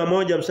wa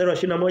 21 mstari wa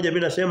 21 Biblia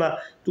inasema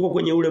tuko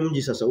kwenye ule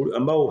mji sasa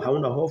ambao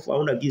hauna hofu,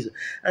 hauna giza.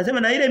 Anasema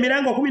na ile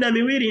milango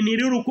 12 ni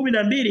nuru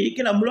 12,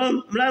 kila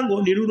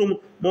mlango ni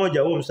nuru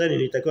moja. Huo mstari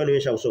nitakiwa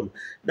nimesha usoma.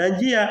 Na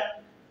njia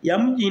ya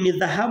mji ni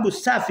dhahabu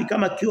safi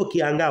kama kioo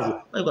kiangavu.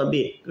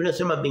 Nakwambia,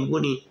 tunasema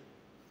mbinguni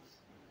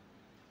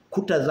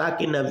kuta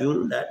zake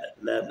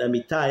na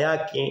mitaa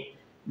yake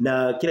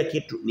na kila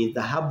kitu ni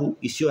dhahabu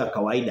isiyo ya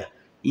kawaida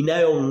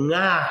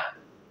inayong'aa.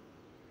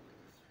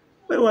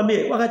 Wewe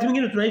mwambie wakati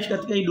mwingine tunaishi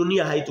katika hii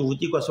dunia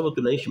haituvutii kwa sababu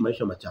tunaishi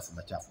maisha machafu.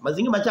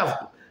 Mazingira machafu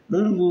tu.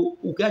 Mungu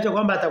ukiacha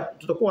kwamba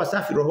tutakuwa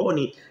wasafi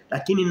rohoni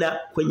lakini na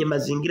kwenye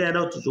mazingira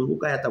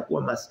yanayotuzunguka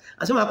yatakuwa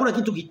anasema hakuna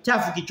kitu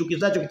kichafu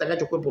kichukizacho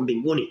kitakachokuwepo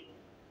mbinguni.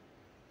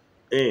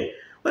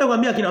 Wewe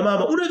mwambie kina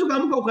mama unaweza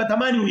kuamka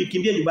ukatamani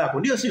uikimbie nyumba yako,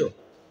 ndio sio?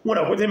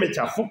 Unakuta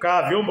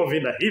imechafuka, vyombo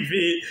vina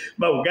hivi,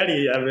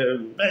 maugali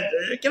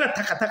kila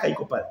takataka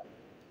iko pale.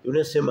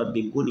 Unasema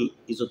mbinguni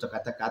hizo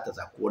takataka hata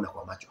za kuona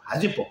kwa macho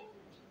hazipo.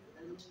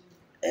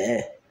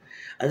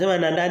 Anasema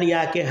na ndani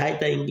yake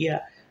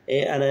haitaingia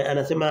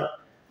anasema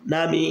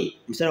nami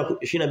mstari wa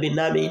 22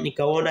 nami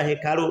nikaona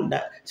hekalu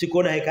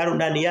sikuona hekalu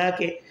ndani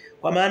yake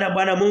kwa maana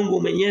Bwana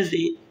Mungu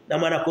Mwenyezi na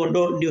mwana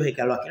kondoo ndio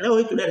hekalu lake. Leo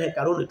hii tunaenda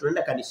hekaluni,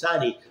 tunaenda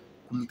kanisani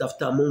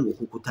kumtafuta Mungu,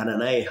 kukutana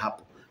naye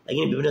hapo.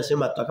 Lakini Biblia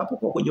inasema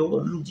tutakapokuwa kwenye huo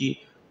mji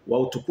wa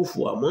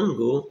utukufu wa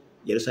Mungu,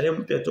 Yerusalemu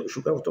mpya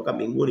shuka kutoka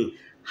mbinguni,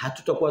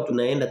 hatutakuwa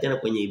tunaenda tena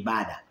kwenye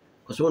ibada.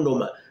 Kwa sababu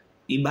ndo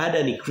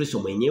ibada ni Kristo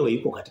mwenyewe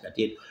yuko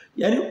katikati yetu.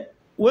 Yaani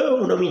wewe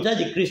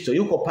unamhitaji Kristo,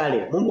 yuko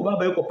pale. Mungu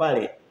Baba yuko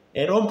pale.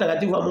 Roho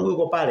Mtakatifu wa Mungu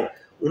yuko pale.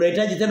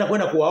 Unahitaji tena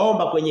kwenda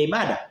kuwaomba kwenye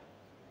ibada?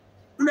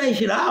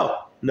 Unaishi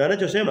nao. Na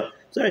anachosema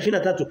sura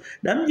 23,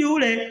 na mji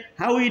ule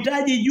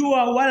hauhitaji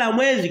jua wala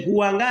mwezi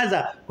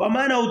kuangaza, kwa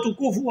maana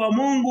utukufu wa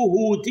Mungu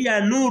huutia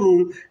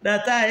nuru na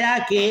taa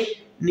yake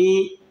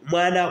ni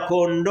mwana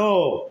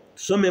kondoo.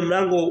 Tusome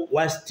mlango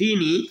wa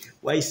 60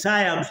 wa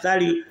Isaya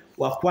mstari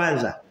wa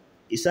kwanza.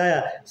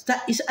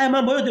 Isaya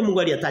mambo yote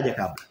Mungu aliyataja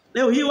kabla.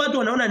 Leo hii watu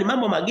wanaona ni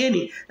mambo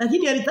mageni,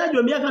 lakini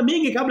yalitajwa miaka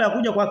mingi kabla ya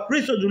kuja kwa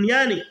Kristo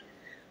duniani.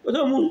 Kwa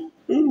sababu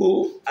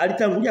Mungu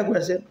alitangulia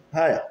kuyasema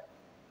haya.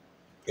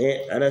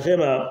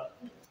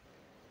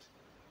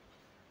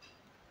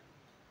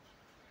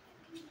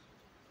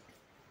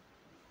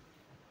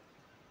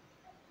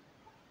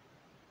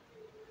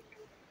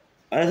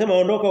 Anasema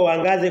ondoka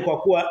uangaze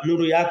kwa kuwa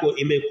nuru yako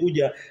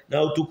imekuja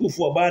na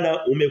utukufu wa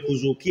Bwana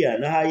umekuzukia.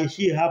 Na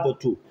haishii hapo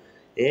tu.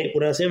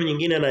 Kuna sehemu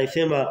nyingine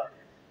anasema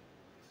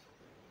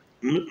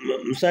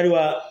mstari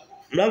wa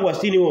mlango wa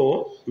 60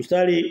 huo,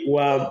 mstari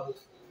wa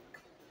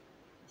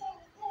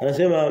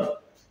anasema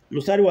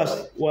mstari wa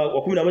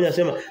 11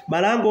 anasema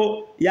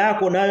malango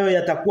yako nayo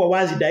yatakuwa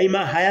wazi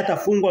daima,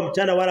 hayatafungwa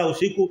mchana wala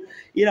usiku,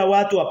 ila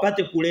watu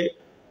wapate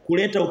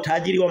kuleta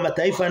utajiri wa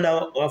mataifa na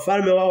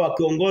wafalme wao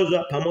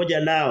wakiongozwa pamoja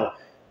nao.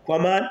 Kwa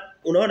maana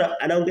unaona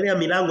anaongelea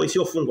milango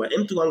isiyofungwa.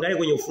 Hem, tuangalie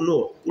kwenye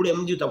Ufunuo. Ule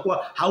mji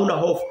utakuwa hauna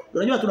hofu.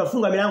 Unajua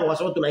tunafunga milango kwa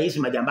sababu tunahisi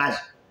majambazi.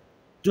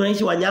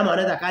 Tunahisi wanyama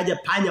wanaweza kaja,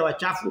 panya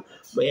wachafu,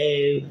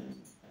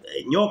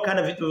 nyoka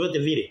na vitu vyote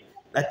vile.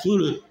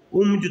 Lakini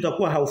huu mji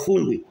utakuwa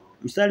haufungwi.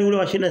 Mstari ule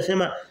wa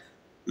 20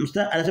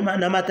 anasema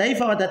na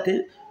mataifa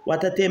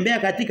watatembea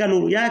katika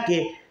nuru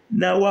yake,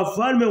 na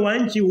wafalme wa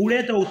nchi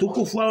huleta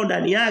utukufu wao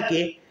ndani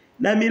yake,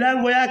 na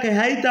milango yake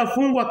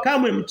haitafungwa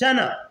kamwe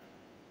mchana.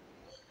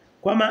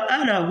 Kwa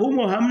maana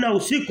humo hamna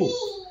usiku.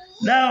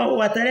 Nao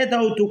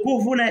wataleta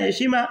utukufu na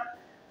heshima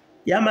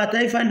ya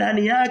mataifa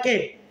ndani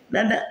yake.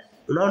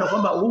 Unaona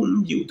kwamba huu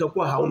mji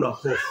utakuwa hauna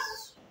hofu.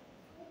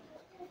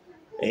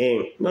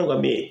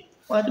 Ngombe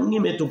watu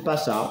wengine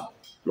imetupasa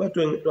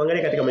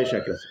tuangalie katika maisha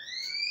ya kila siku.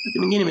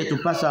 Watu wengine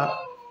imetupasa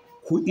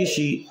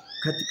kuishi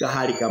katika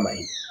hali kama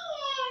hii.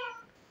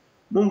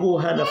 Mungu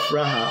hana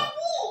furaha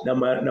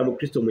na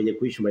Mkristo mwenye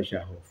kuishi maisha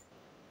ya hofu.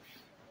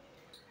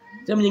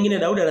 Sehemu nyingine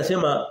Daudi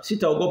anasema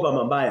sitaogopa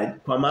mabaya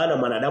kwa maana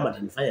mwanadamu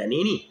atanifanya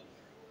nini?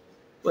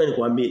 Wewe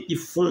nikwambie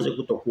jifunze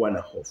kutokuwa na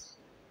hofu.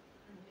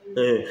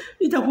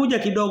 Itakuja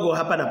kidogo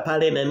hapa na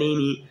pale na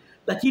nini,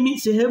 lakini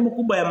sehemu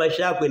kubwa ya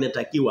maisha yako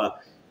inatakiwa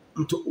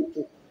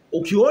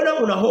ukiona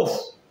una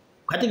hofu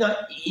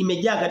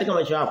imejaa katika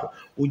maisha yako,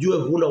 ujue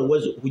huna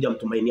uwezo kuja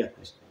mtumainia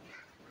Kristo.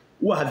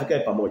 Huwa havikai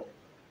pamoja.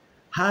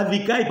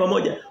 Havikai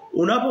pamoja.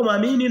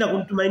 Unapomwamini na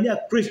kumtumainia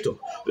Kristo,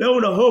 leo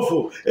una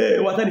hofu,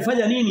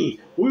 watanifanya nini?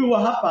 Huyu wa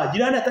hapa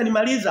jirani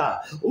atanimaliza,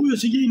 huyu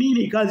sijui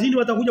nini, kazini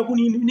watakuja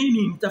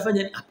nini,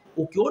 mtafanya nini?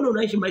 Ukiona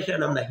unaishi maisha ya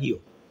namna hiyo,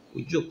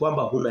 ujue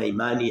kwamba huna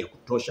imani ya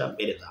kutosha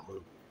mbele za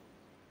Mungu.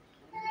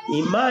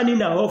 Imani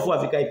na hofu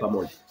havikai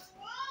pamoja.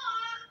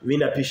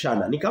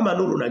 Vinapishana. Ni kama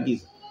nuru na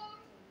giza.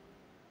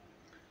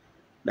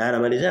 Na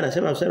anamalizia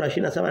anasema mstari wa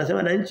 27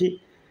 anasema na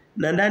nchi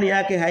na ndani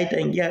yake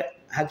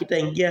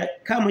hakitaingia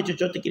kama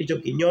chochote kilicho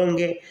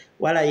kinyonge,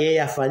 wala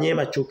yeye afanyie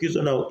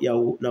machukizo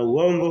na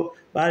uongo,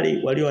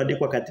 bali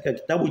walioandikwa katika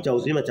kitabu cha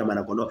uzima cha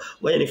mwana kondoo.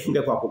 Ngoja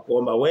nifunge kwa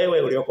kukuomba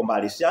wewe ulioko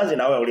mbali. Sianze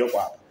na wewe ulioko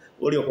hapa.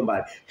 Ulioko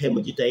mbali.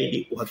 Hebu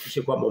jitahidi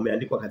uhakikishe kwamba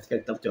umeandikwa katika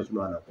kitabu cha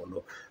uzima wa mwana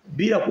kondoo.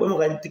 Bila kuwemo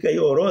katika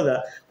hiyo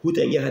orodha,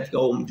 hutaingia katika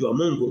huo mji wa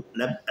Mungu.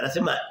 Na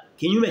anasema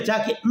kinyume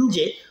chake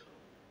nje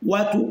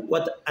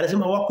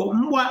anasema wako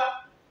mbwa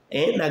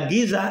na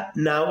giza,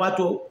 na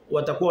watu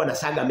watakuwa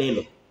wanasaga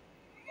meno.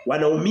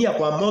 Wanaumia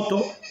kwa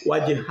moto wa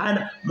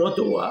jehana,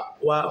 moto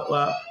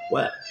wa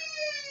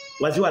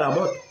ziwa la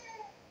moto.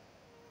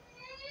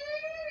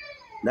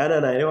 Nani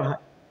anaelewa?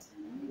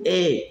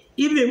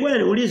 Hivi ngoja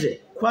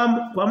niulize,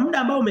 kwa muda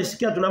ambao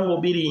umesikia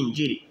tunavyohubiri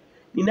injili,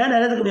 ni nani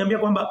anaweza kuniambia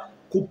kwamba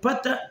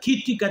kupata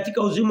kiti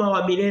katika uzima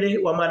wa milele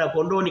wa mwana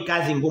kondoo ni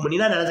kazi ngumu? Ni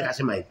nani anaweza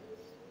kusema hivi?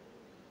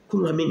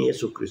 Kumwamini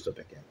Yesu Kristo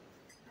pekee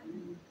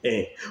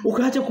yake.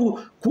 Ukaacha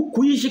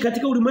kuishi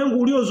katika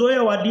ulimwengu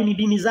uliozoea wa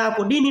dini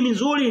zako. Dini ni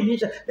nzuri,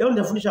 leo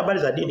nitafundisha habari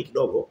za dini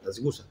kidogo,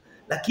 nazigusa.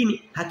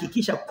 Lakini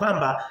hakikisha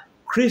kwamba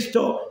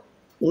Kristo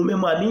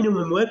umemwamini,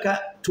 umemweka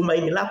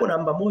tumaini lako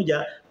namba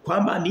 1,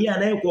 kwamba ndiye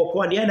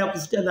anayekuokoa, ndiye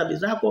anakufutia dhambi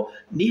zako,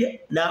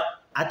 ndiye na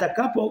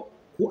atakapo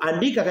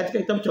kuandika katika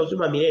kitabu cha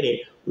uzima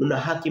milele, una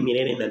haki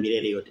milele na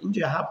milele yote.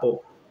 Nje ya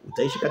hapo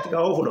utaishi katika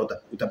hofu na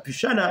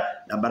utapishana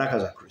na baraka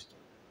za Kristo.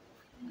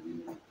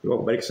 Mungu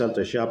akubariki sana.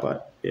 Tutaishia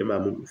hapa. Neema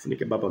Mungu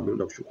funike Baba Mungu,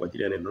 nakushukuru kwa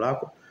ajili ya neno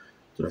lako.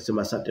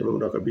 Tunasema asante Mungu,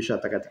 tunakaribisha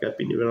hata katika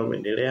vipindi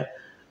vinavyoendelea.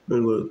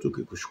 Mungu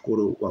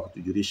tukikushukuru kwa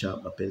kutujulisha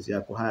mapenzi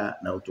yako haya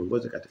na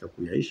utuongoze katika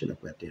kuyaishi na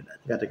kuyatenda.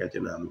 Katika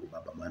jina la Mungu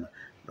Baba, Mwana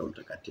na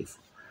Mtakatifu.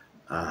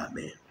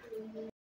 Amen.